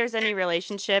that there's any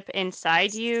relationship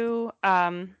inside you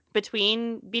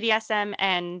between BDSM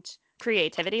and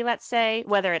creativity, let's say,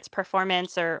 whether it's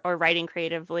performance or writing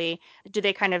creatively? Do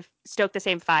they kind of stoke the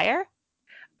same fire?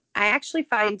 I actually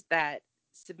find that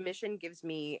submission gives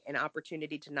me an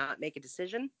opportunity to not make a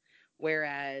decision,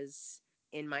 whereas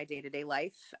in my day to day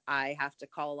life, I have to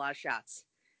call a lot of shots.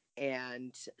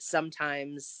 And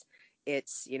sometimes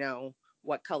it's,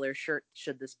 what color shirt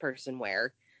should this person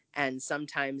wear? And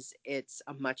sometimes it's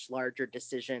a much larger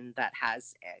decision that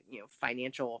has,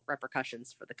 financial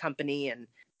repercussions for the company. And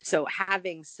so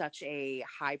having such a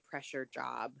high pressure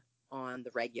job on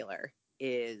the regular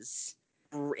is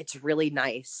it's really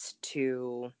nice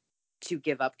to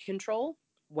give up control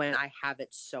when I have it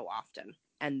so often.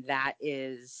 And that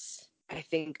is, I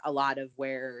think, a lot of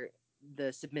where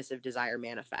the submissive desire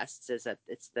manifests, is that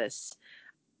it's this,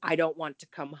 I don't want to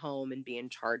come home and be in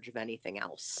charge of anything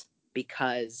else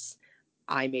because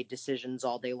I made decisions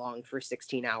all day long for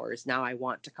 16 hours. Now I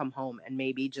want to come home and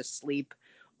maybe just sleep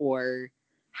or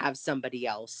have somebody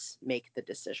else make the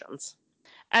decisions.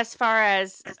 As far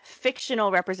as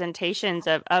fictional representations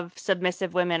of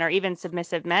submissive women or even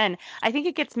submissive men, I think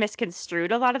it gets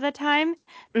misconstrued a lot of the time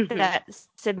Mm-hmm. that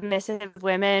submissive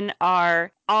women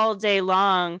are all day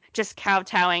long just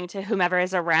kowtowing to whomever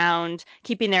is around,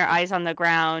 keeping their eyes on the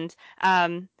ground.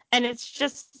 And it's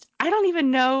just, I don't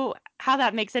even know how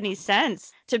that makes any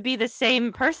sense to be the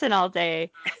same person all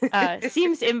day.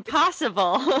 Seems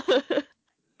impossible.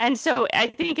 And so I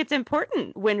think it's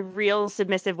important when real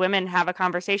submissive women have a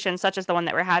conversation such as the one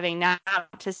that we're having now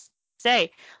to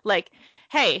say, like,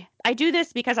 hey, I do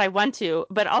this because I want to,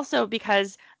 but also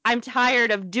because I'm tired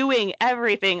of doing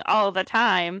everything all the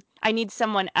time. I need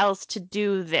someone else to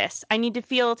do this. I need to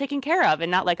feel taken care of and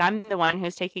not like I'm the one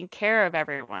who's taking care of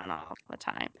everyone all the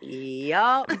time.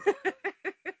 Yup.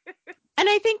 And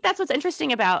I think that's what's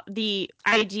interesting about the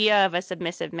idea of a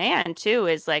submissive man, too,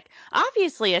 is like,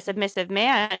 obviously, a submissive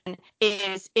man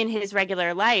is in his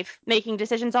regular life making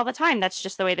decisions all the time. That's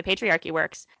just the way the patriarchy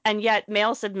works. And yet,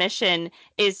 male submission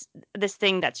is this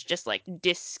thing that's just like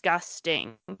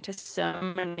disgusting to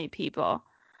so many people.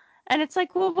 And it's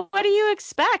like, well, what do you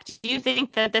expect? Do you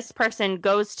think that this person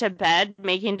goes to bed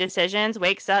making decisions,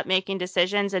 wakes up making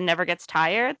decisions, and never gets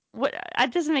tired? What?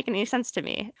 That doesn't make any sense to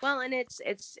me. Well, and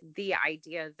it's the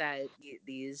idea that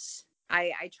these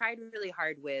I tried really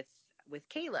hard with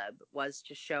Caleb was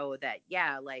to show that,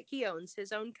 yeah, like he owns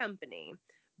his own company,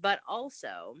 but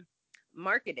also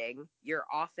marketing, you're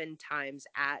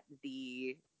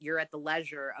at the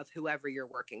leisure of whoever you're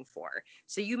working for.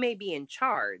 So you may be in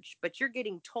charge, but you're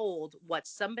getting told what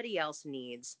somebody else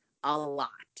needs a lot.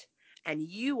 And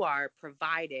you are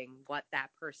providing what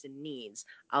that person needs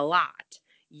a lot.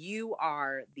 You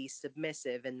are the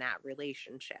submissive in that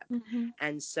relationship. Mm-hmm.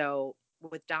 And so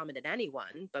with dominant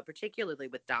anyone, but particularly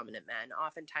with dominant men,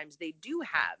 oftentimes they do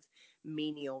have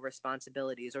menial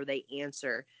responsibilities, or they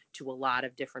answer to a lot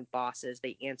of different bosses,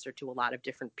 they answer to a lot of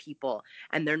different people,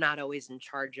 and they're not always in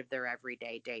charge of their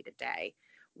everyday day to day.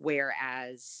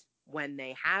 Whereas when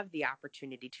they have the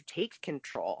opportunity to take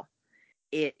control,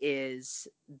 it is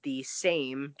the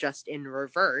same, just in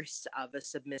reverse, of a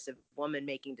submissive woman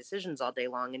making decisions all day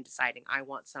long and deciding, I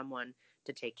want someone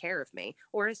to take care of me,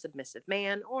 or a submissive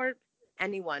man, or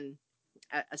anyone,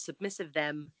 a submissive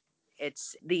them.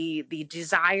 It's the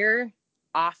desire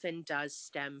often does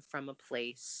stem from a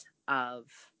place of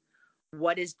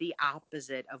what is the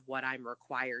opposite of what I'm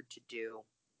required to do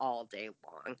all day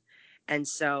long. And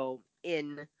so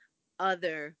in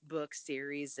other book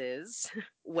series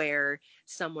where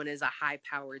someone is a high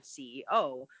powered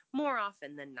CEO, more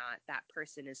often than not, that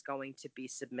person is going to be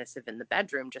submissive in the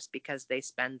bedroom just because they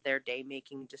spend their day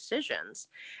making decisions.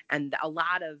 And a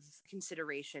lot of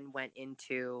consideration went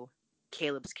into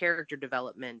Caleb's character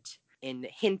development in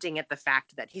hinting at the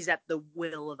fact that he's at the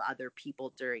will of other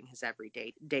people during his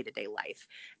everyday day-to-day life,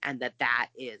 and that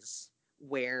is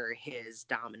where his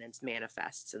dominance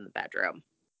manifests in the bedroom.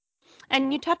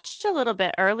 And you touched a little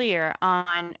bit earlier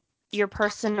on your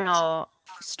personal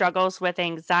struggles with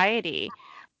anxiety.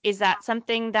 Is that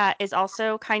something that is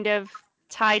also kind of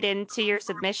tied into your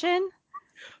submission?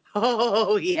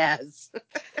 Oh, yes.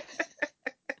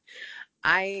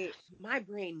 I My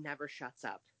brain never shuts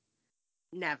up.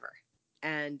 Never.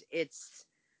 And it's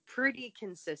pretty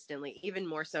consistently, even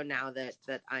more so now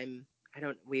that I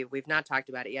don't we've not talked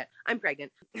about it yet. I'm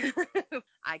pregnant.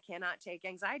 I cannot take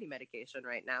anxiety medication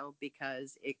right now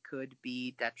because it could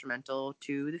be detrimental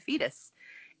to the fetus.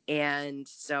 And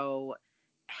so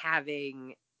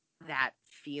having that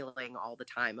feeling all the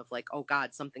time of like, oh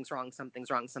God, something's wrong,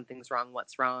 something's wrong, something's wrong,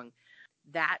 what's wrong,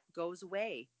 that goes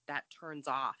away. That turns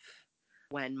off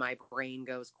when my brain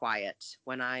goes quiet,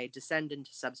 when I descend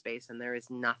into subspace and there is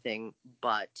nothing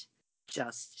but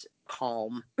just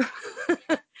calm.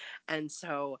 And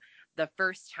so the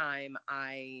first time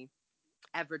I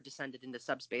ever descended into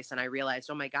subspace and I realized,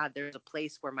 oh my God, there's a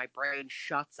place where my brain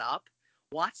shuts up.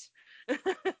 What?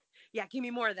 Yeah, give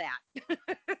me more of that.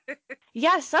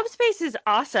 Yeah, subspace is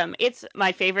awesome. It's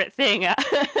my favorite thing.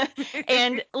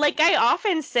 And like I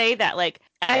often say that like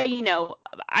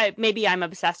I maybe I'm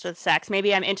obsessed with sex.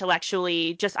 Maybe I'm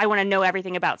intellectually just I want to know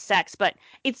everything about sex, but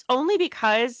it's only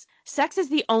because sex is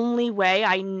the only way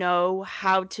I know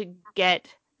how to get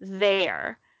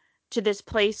there to this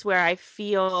place where I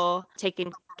feel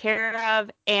taken care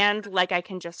of and like I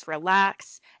can just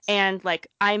relax and like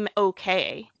I'm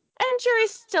okay. And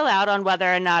jury's still out on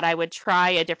whether or not I would try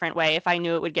a different way if I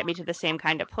knew it would get me to the same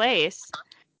kind of place.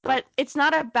 But it's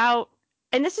not about,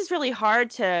 and this is really hard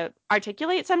to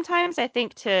articulate sometimes, I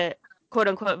think, to quote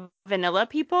unquote vanilla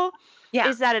people, Yeah.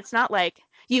 is that it's not like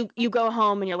you go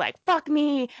home and you're like fuck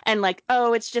me and like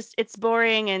oh it's just it's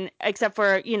boring and except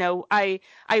for I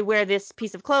wear this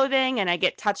piece of clothing and I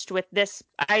get touched with this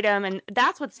item and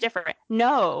that's what's different.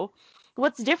 No,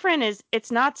 what's different is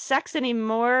it's not sex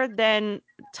anymore than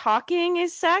talking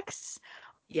is sex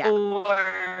Yeah.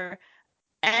 or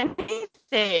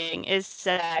anything is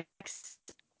sex.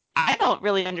 I don't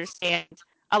really understand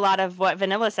a lot of what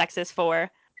vanilla sex is for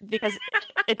because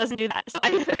it doesn't do that. So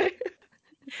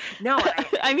No,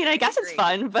 I mean, I I guess it's agree.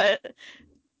 fun, but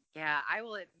Yeah, I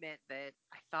will admit that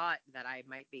I thought that I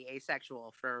might be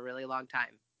asexual for a really long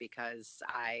time because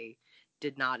I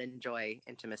did not enjoy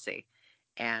intimacy.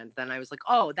 And then I was like,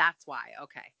 oh, that's why.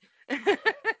 Okay.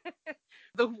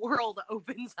 The world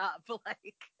opens up.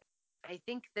 Like, I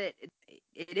think that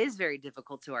it is very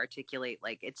difficult to articulate.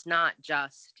 Like, it's not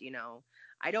just,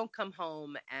 I don't come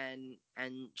home and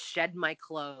shed my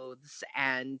clothes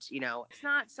and, it's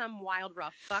not some wild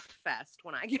rough fuck fest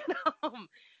when I get home.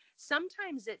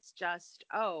 Sometimes it's just,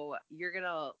 oh,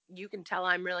 you can tell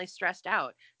I'm really stressed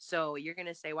out. So you're going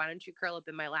to say, why don't you curl up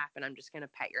in my lap? And I'm just going to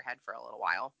pet your head for a little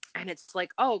while. And it's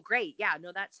like, oh, great. Yeah,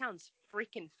 no, that sounds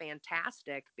freaking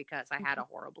fantastic because I had a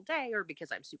horrible day or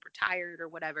because I'm super tired or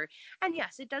whatever. And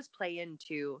yes, it does play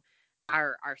into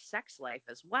our sex life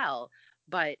as well,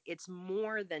 but it's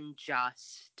more than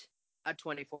just a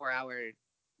 24-hour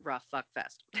rough fuck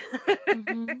fest.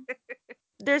 Mm-hmm.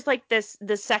 There's like this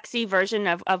sexy version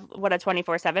of what a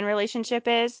 24/7 relationship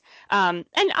is. And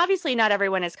obviously not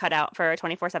everyone is cut out for a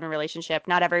 24/7 relationship.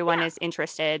 Not everyone Yeah. is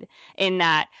interested in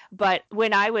that. But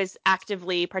when I was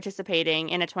actively participating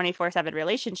in a 24/7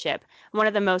 relationship, one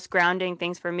of the most grounding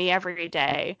things for me every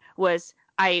day was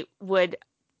I would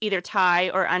either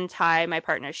tie or untie my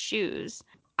partner's shoes.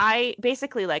 I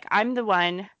basically like I'm the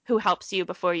one who helps you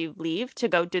before you leave to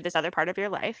go do this other part of your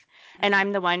life, and Mm-hmm.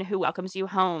 I'm the one who welcomes you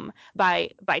home by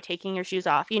taking your shoes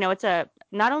off. It's a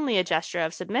not only a gesture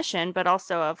of submission, but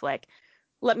also of like,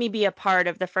 let me be a part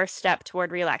of the first step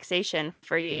toward relaxation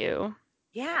for you.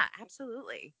 Yeah,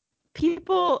 absolutely.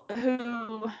 People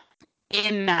who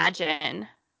imagine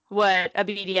what a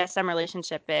BDSM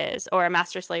relationship is, or a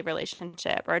master slave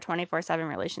relationship, or a 24/7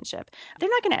 relationship, they're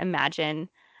not going to imagine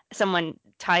someone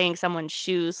tying someone's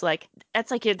shoes like that's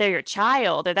like they're your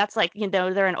child, or that's like,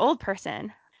 they're an old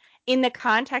person. In the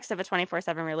context of a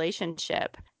 24/7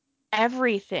 relationship,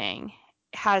 everything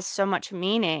has so much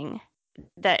meaning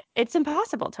that it's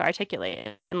impossible to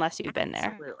articulate unless you've been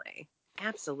there. Absolutely.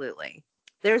 Absolutely.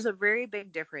 There's a very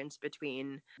big difference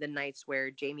between the nights where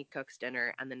Jamie cooks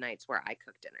dinner and the nights where I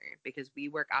cook dinner because we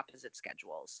work opposite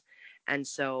schedules. And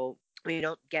so we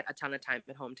don't get a ton of time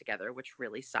at home together, which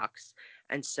really sucks.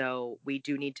 And so we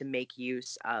do need to make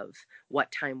use of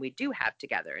what time we do have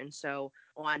together. And so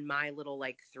on my little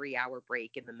like 3 hour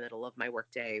break in the middle of my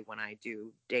workday when I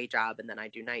do day job and then I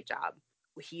do night job,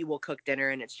 he will cook dinner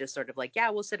and it's just sort of like, yeah,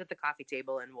 we'll sit at the coffee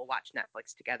table and we'll watch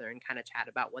Netflix together and kind of chat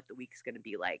about what the week's going to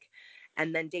be like.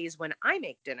 And then days when I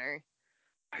make dinner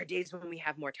are days when we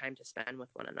have more time to spend with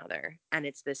one another. And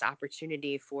it's this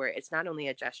opportunity for, it's not only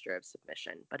a gesture of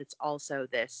submission, but it's also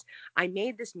this, I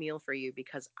made this meal for you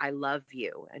because I love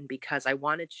you and because I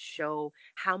wanted to show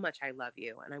how much I love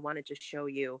you. And I wanted to show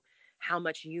you how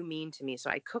much you mean to me. So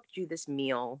I cooked you this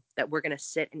meal that we're going to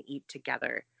sit and eat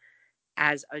together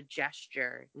as a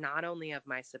gesture, not only of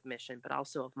my submission, but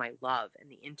also of my love and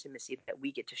the intimacy that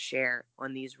we get to share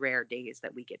on these rare days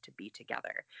that we get to be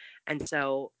together. And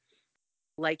so,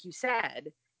 like you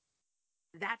said,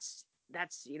 that's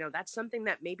something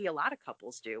that maybe a lot of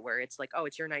couples do where it's like, oh,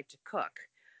 it's your night to cook.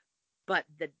 But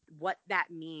what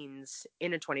that means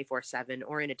in a 24/7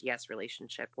 or in a DS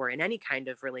relationship or in any kind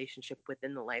of relationship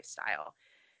within the lifestyle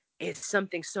is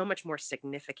something so much more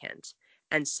significant.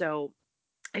 And so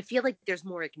I feel like there's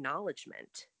more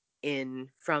acknowledgement in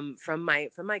from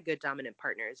my good dominant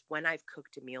partners when I've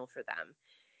cooked a meal for them.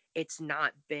 It's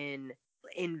not been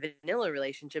in vanilla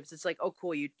relationships. It's like, oh,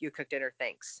 cool, you cooked dinner,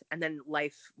 thanks, and then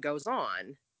life goes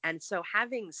on. And so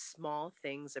having small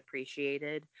things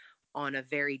appreciated on a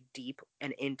very deep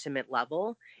and intimate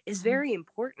level is Mm-hmm. very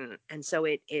important. And so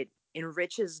it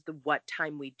enriches the what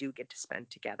time we do get to spend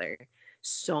together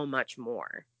so much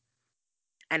more.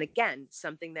 And again,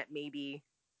 something that maybe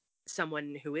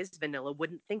someone who is vanilla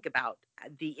wouldn't think about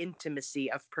the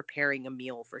intimacy of preparing a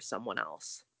meal for someone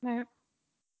else. Right.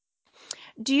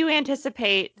 Do you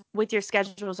anticipate, with your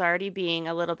schedules already being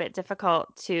a little bit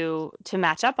difficult to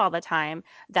match up all the time,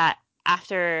 that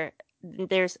after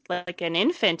there's like an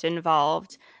infant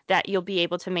involved, that you'll be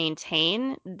able to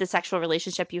maintain the sexual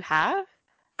relationship you have?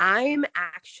 I'm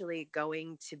actually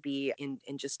going to be in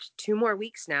just 2 more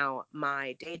weeks now.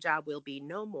 My day job will be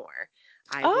no more.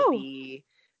 I will Oh, be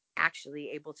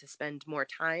actually able to spend more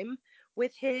time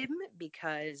with him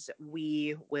because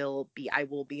I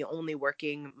will be only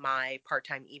working my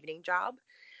part-time evening job.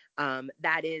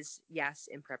 That is, yes,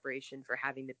 in preparation for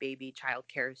having the baby.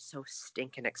 Childcare is so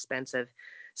stinking expensive.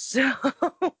 So,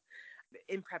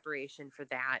 in preparation for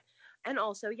that. And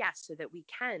also, yes, so that we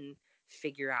can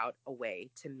figure out a way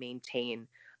to maintain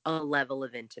a level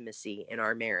of intimacy in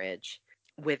our marriage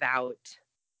without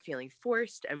feeling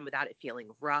forced and without it feeling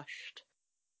rushed.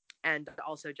 And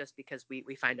also just because we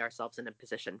find ourselves in a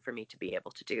position for me to be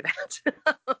able to do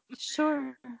that.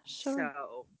 sure, sure.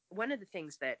 So one of the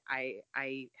things that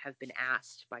I have been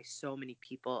asked by so many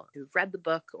people who've read the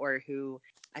book or who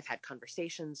I've had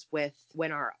conversations with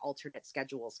when our alternate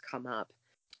schedules come up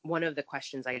one of the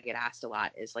questions I get asked a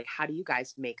lot is like, how do you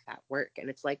guys make that work? And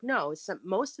it's like, no,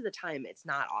 most of the time it's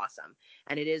not awesome.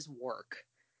 And it is work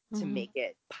to Hmm. make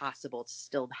it possible to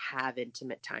still have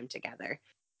intimate time together.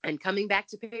 And coming back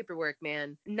to paperwork,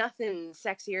 man, nothing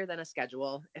sexier than a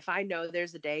schedule. If I know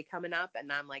there's a day coming up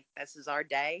and I'm like, this is our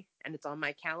day and it's on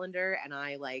my calendar and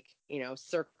I like,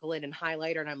 circle it and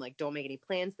highlight it and I'm like, don't make any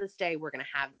plans this day. We're going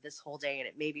to have this whole day and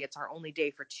maybe it's our only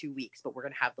day for 2 weeks, but we're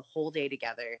going to have the whole day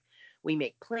together. We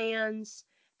make plans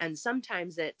and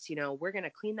sometimes it's, we're going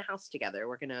to clean the house together.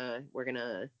 We're going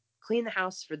to clean the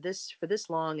house for this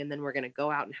long and then we're going to go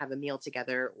out and have a meal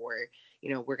together or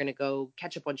we're going to go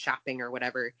catch up on shopping or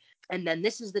whatever. And then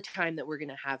this is the time that we're going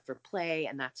to have for play.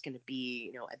 And that's going to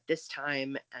be, at this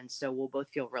time. And so we'll both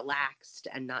feel relaxed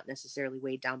and not necessarily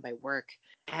weighed down by work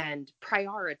and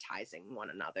prioritizing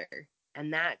one another.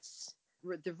 And that's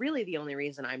really the only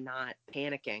reason I'm not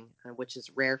panicking, which is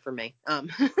rare for me,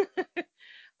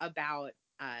 about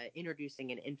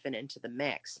introducing an infant into the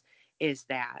mix is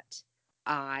that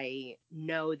I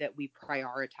know that we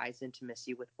prioritize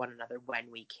intimacy with one another when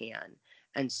we can.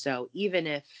 And so even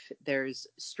if there's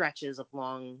stretches of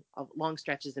long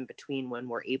stretches in between when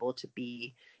we're able to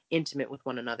be intimate with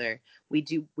one another, we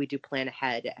do plan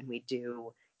ahead and we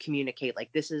do communicate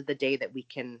like this is the day that we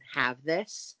can have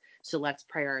this. So let's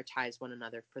prioritize one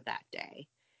another for that day.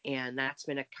 And that's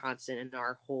been a constant in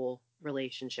our whole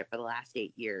relationship for the last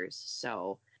 8 years.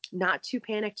 So not too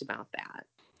panicked about that.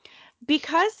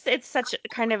 Because it's such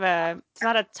kind of it's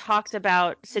not a talked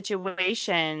about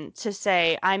situation to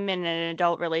say I'm in an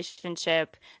adult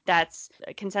relationship that's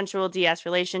a consensual DS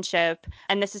relationship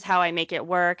and this is how I make it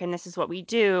work and this is what we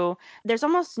do. There's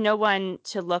almost no one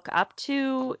to look up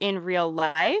to in real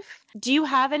life. Do you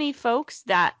have any folks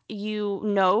that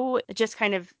just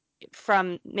kind of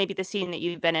from maybe the scene that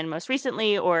you've been in most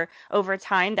recently or over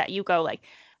time that you go like,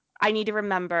 I need to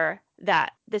remember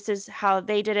that this is how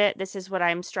they did it. This is what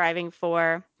I'm striving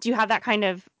for. Do you have that kind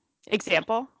of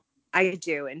example? I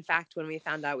do. In fact, when we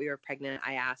found out we were pregnant,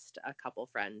 I asked a couple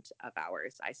friend of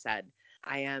ours. I said,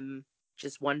 I am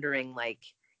just wondering, like,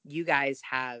 you guys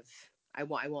have, I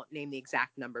won't name the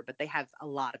exact number, but they have a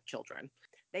lot of children.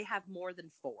 They have more than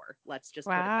four. Let's just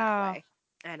put it that Wow. way.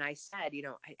 And I said,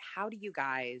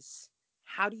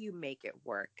 how do you make it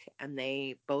work? And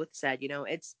they both said,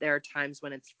 there are times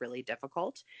when it's really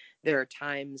difficult. There are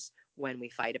times when we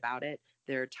fight about it.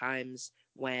 There are times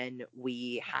when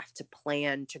we have to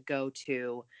plan to go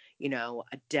to,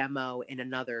 a demo in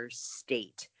another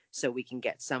state so we can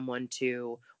get someone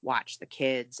to watch the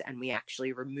kids and we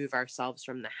actually remove ourselves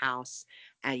from the house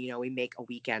and, we make a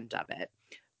weekend of it.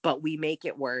 But we make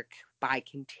it work by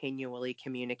continually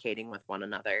communicating with one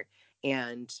another.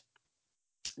 And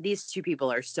these two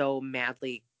people are so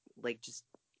madly, like, just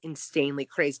insanely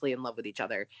crazily in love with each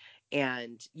other,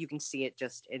 and you can see it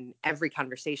just in every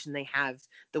conversation they have,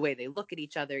 the way they look at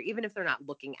each other. Even if they're not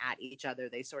looking at each other,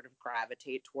 they sort of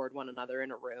gravitate toward one another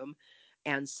in a room.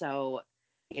 And so,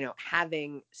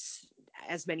 having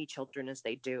as many children as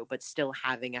they do but still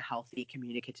having a healthy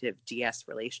communicative DS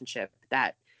relationship,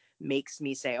 that makes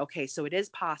me say, okay, so it is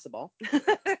possible.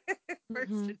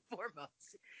 First Hmm. and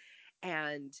foremost.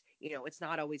 And it's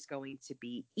not always going to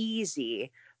be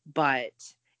easy, but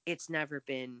it's never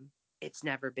been it's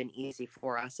never been easy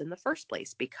for us in the first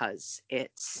place because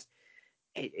it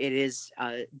is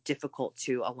difficult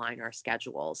to align our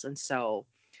schedules. And so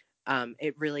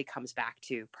it really comes back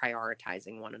to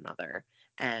prioritizing one another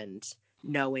and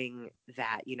knowing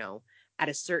that, at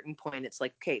a certain point, it's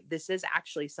like, okay, this is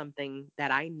actually something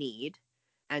that I need.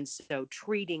 And so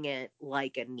treating it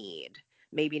like a need,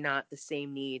 maybe not the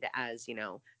same need as,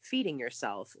 feeding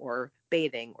yourself or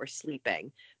bathing or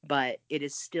sleeping, but it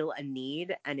is still a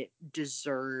need and it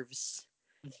deserves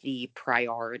the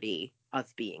priority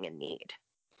of being a need.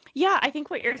 Yeah, I think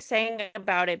what you're saying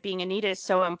about it being a need is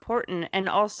so important. And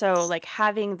also, like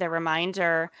having the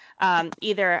reminder,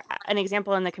 either an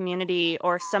example in the community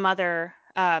or some other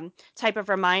type of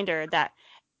reminder that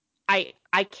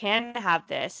I can have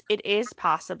this. It is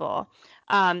possible.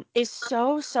 Is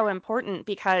so important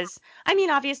because I mean,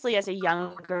 obviously, as a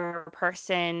younger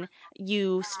person,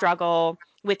 you struggle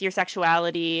with your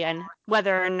sexuality and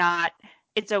whether or not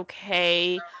it's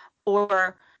okay,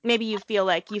 or maybe you feel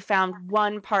like you found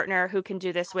one partner who can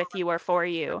do this with you or for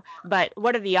you, but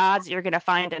what are the odds you're going to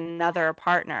find another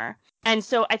partner? And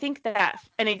so I think that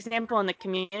an example in the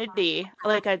community,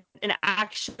 like an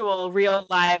actual real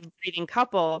live breathing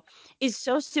couple, is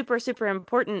so super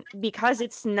important because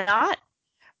it's not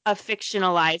a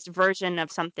fictionalized version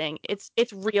of something. It's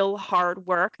real hard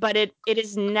work, but it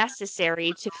is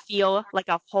necessary to feel like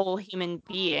a whole human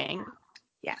being.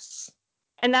 Yes.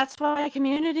 And that's why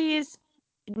community is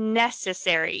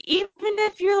necessary. Even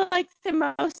if you're like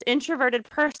the most introverted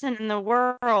person in the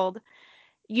world,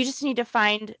 you just need to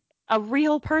find a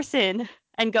real person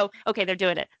and go, okay, they're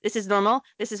doing it. This is normal.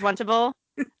 This is wanteable.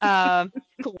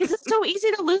 Cool. Because it's so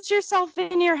easy to lose yourself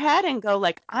in your head and go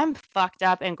like, I'm fucked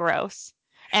up and gross,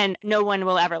 and no one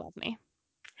will ever love me.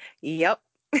 Yep.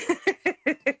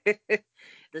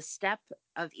 The step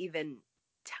of even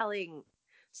telling,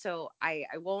 so I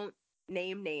won't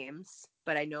name names,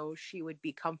 but I know she would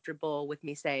be comfortable with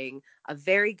me saying a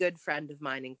very good friend of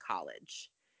mine in college.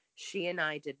 She and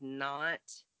I did not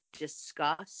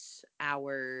discuss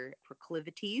our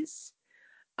proclivities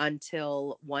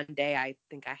until one day. I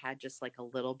think I had just like a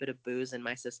little bit of booze in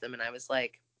my system, and I was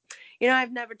like,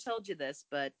 I've never told you this,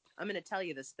 but I'm going to tell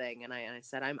you this thing. And I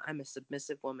said, I'm a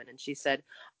submissive woman. And she said,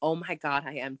 oh my God,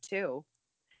 I am too.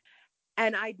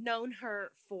 And I'd known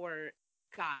her for,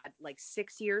 God, like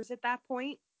 6 years at that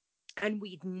point, and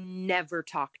we'd never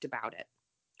talked about it,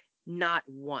 not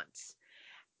once.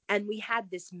 And we had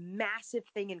this massive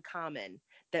thing in common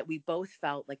that we both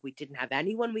felt like we didn't have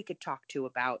anyone we could talk to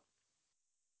about.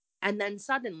 And then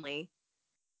suddenly,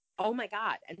 oh my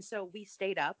God. And so we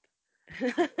stayed up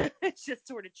just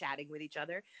sort of chatting with each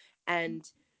other. And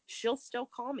she'll still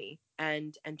call me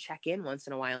and check in once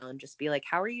in a while and just be like,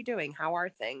 how are you doing? How are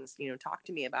things? Talk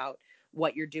to me about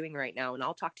what you're doing right now. And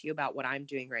I'll talk to you about what I'm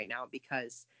doing right now,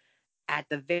 because at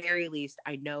the very least,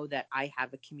 I know that I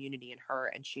have a community in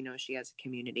her and she knows she has a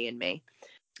community in me.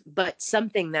 But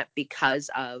something that, because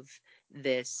of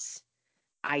this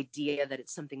idea that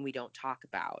it's something we don't talk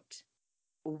about,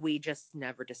 we just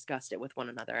never discussed it with one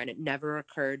another. And it never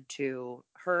occurred to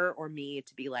her or me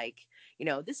to be like,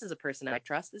 this is a person I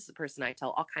trust. This is a person I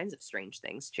tell all kinds of strange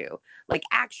things to, like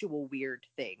actual weird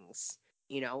things,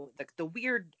 the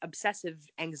weird obsessive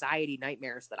anxiety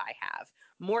nightmares that I have.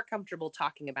 More comfortable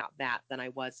talking about that than I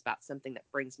was about something that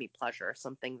brings me pleasure,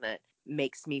 something that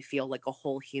makes me feel like a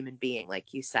whole human being,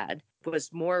 like you said. We're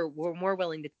more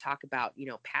willing to talk about,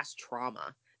 past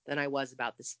trauma than I was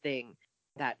about this thing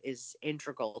that is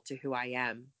integral to who I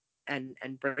am, and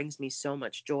brings me so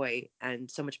much joy and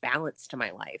so much balance to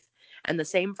my life. And the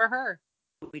same for her.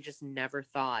 We just never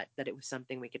thought that it was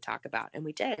something we could talk about, and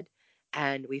we did.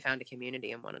 And we found a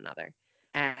community in one another.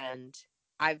 And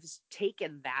I've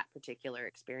taken that particular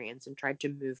experience and tried to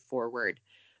move forward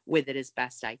with it as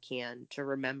best I can, to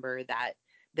remember that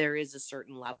there is a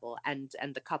certain level. And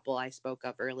the couple I spoke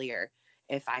of earlier,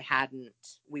 if I hadn't,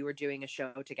 we were doing a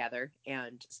show together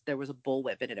and there was a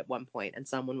bullwhip in it at one point, and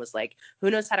someone was like, who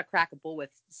knows how to crack a bullwhip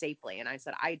safely? And I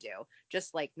said, I do.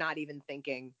 Just like not even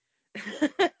thinking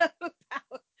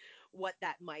about what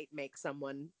that might make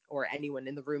someone or anyone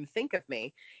in the room think of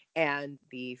me. And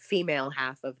the female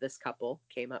half of this couple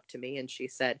came up to me and she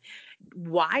said,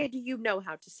 why do you know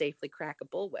how to safely crack a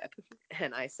bullwhip?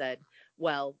 And I said,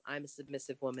 well, I'm a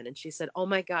submissive woman. And she said, oh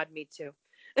my God, me too.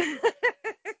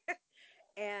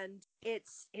 And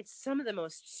it's some of the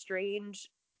most strange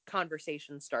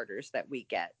conversation starters that we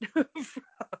get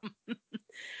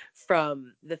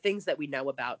from the things that we know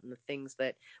about and the things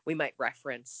that we might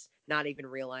reference, not even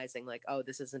realizing like, oh,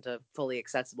 this isn't a fully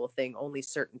accessible thing. Only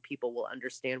certain people will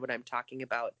understand what I'm talking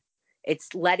about.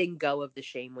 It's letting go of the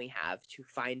shame we have to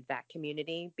find that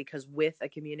community, because with a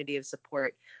community of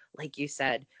support, like you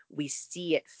said, we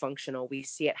see it functional, we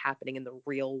see it happening in the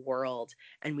real world,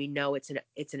 and we know it's an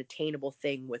attainable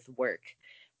thing with work.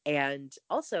 And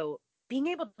also being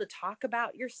able to talk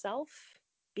about yourself,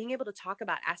 being able to talk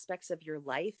about aspects of your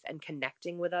life and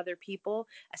connecting with other people,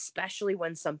 especially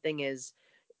when something is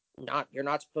not, you're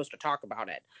not supposed to talk about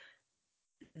it.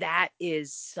 That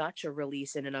is such a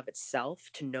release in and of itself,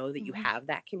 to know that you Mm-hmm. have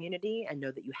that community and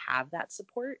know that you have that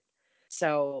support.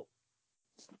 So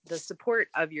the support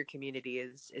of your community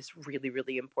is really,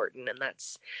 really important. And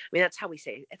that's how we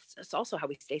say, it's also how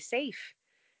we stay safe,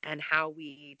 and how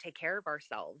we take care of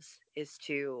ourselves, is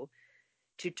to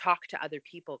talk to other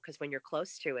people, because when you're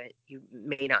close to it, you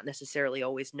may not necessarily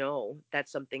always know that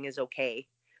something is okay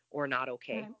or not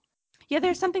okay. Right. Yeah,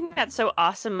 there's something that's so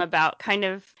awesome about kind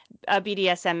of a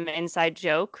BDSM inside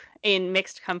joke in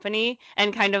mixed company,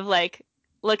 and kind of like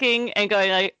looking and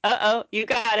going like, "Uh-oh, you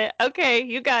got it. Okay,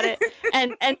 you got it."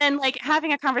 And then like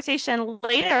having a conversation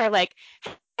later like,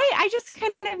 "Hey, I just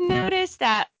kind of noticed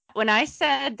that when I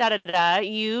said da da da,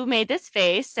 you made this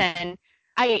face, and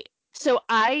I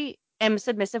I am a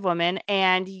submissive woman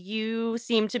and you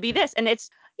seem to be this." And it's,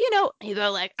 you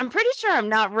go like, "I'm pretty sure I'm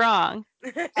not wrong."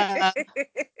 Uh,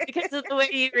 because of the way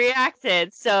you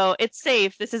reacted. So it's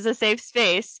safe. This is a safe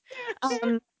space.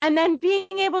 And then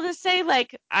being able to say,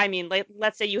 like, I mean, like,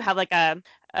 let's say you have like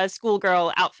a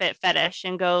schoolgirl outfit fetish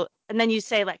and go, and then you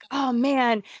say like, oh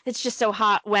man, it's just so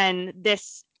hot when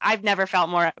this, I've never felt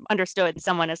more understood.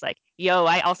 Someone is like, yo,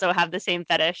 I also have the same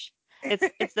fetish.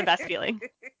 It's the best feeling.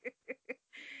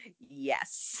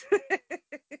 Yes.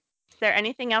 Is there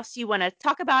anything else you want to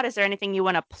talk about? Is there anything you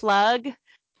want to plug?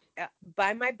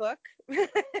 Buy my book.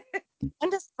 When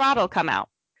does Throttle come out?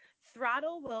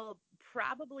 Throttle will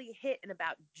probably hit in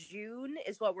about June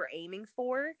is what we're aiming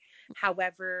for.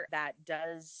 However, that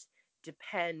does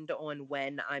depend on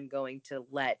when I'm going to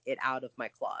let it out of my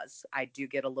claws. I do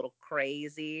get a little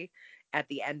crazy at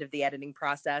the end of the editing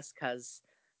process because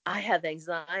I have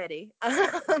anxiety.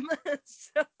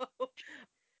 So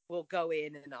we'll go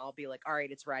in and I'll be like, all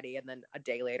right, it's ready. And then a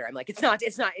day later, I'm like,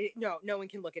 no, no one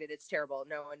can look at it. It's terrible.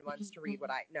 No one wants to read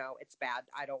no, it's bad.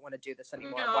 I don't want to do this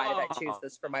anymore. Why did I choose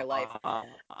this for my life?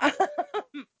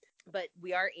 But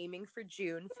we are aiming for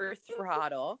June for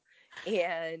Throttle.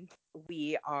 And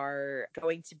we are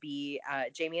going to be,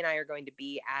 Jamie and I are going to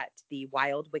be at the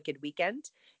Wild Wicked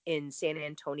Weekend in San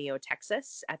Antonio,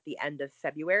 Texas at the end of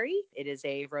February. It is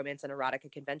a romance and erotica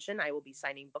convention. I will be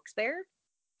signing books there.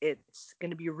 It's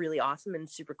going to be really awesome and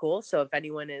super cool. So if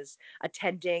anyone is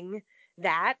attending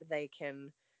that, they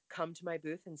can come to my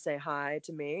booth and say hi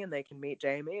to me, and they can meet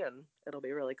Jamie, and it'll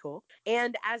be really cool.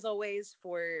 And as always,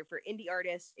 for indie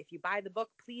artists, if you buy the book,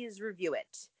 please review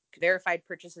it. Verified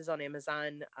purchases on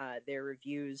Amazon, their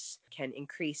reviews can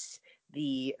increase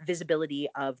the visibility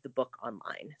of the book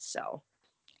online. So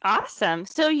Awesome.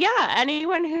 So yeah,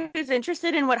 anyone who's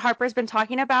interested in what Harper's been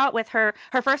talking about with her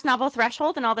first novel,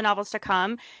 Threshold, and all the novels to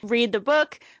come, read the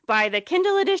book, buy the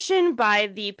Kindle edition, buy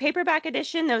the paperback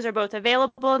edition. Those are both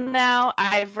available now.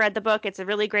 I've read the book. It's a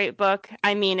really great book.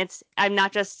 I mean, I'm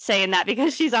not just saying that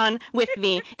because she's on with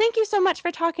me. Thank you so much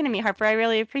for talking to me, Harper. I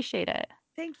really appreciate it.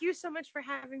 thank you so much for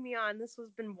having me on. This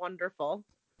has been wonderful.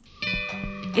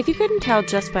 If you couldn't tell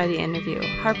just by the interview,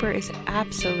 Harper is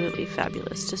absolutely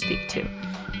fabulous to speak to.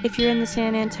 If you're in the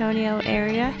San Antonio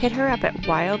area, hit her up at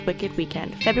Wild Wicked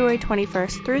Weekend, February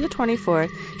 21st through the 24th.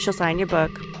 She'll sign your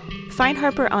book. Find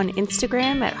Harper on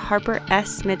Instagram at Harper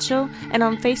S. Mitchell and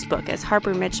on Facebook as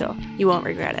Harper Mitchell. You won't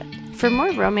regret it. For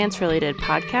more romance-related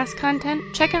podcast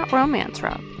content, check out Romance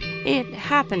Rob. It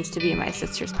happens to be my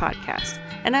sister's podcast,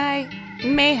 and I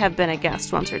may have been a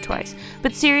guest once or twice,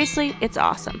 but seriously, it's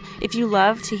awesome. If you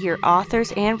love to hear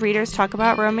authors and readers talk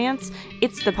about romance,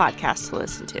 it's the podcast to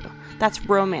listen to. That's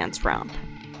Romance Romp.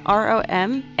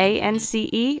 ROMANCE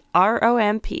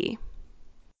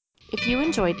If you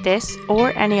enjoyed this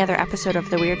or any other episode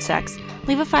of The Weird Sex,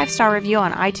 leave a 5-star review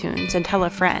on iTunes and tell a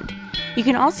friend. You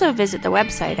can also visit the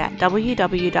website at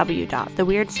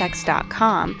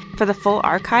www.theweirdsex.com for the full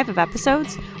archive of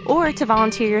episodes, or to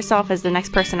volunteer yourself as the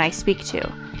next person I speak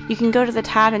to. You can go to the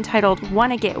tab entitled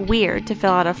Wanna Get Weird to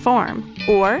fill out a form,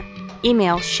 or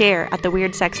email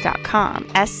share@theweirdsex.com,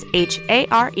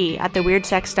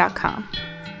 share@theweirdsex.com.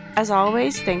 As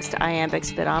always, thanks to Iambic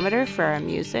Speedometer for our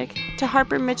music, to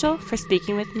Harper Mitchell for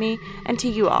speaking with me, and to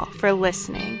you all for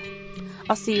listening.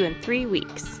 I'll see you in 3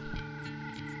 weeks.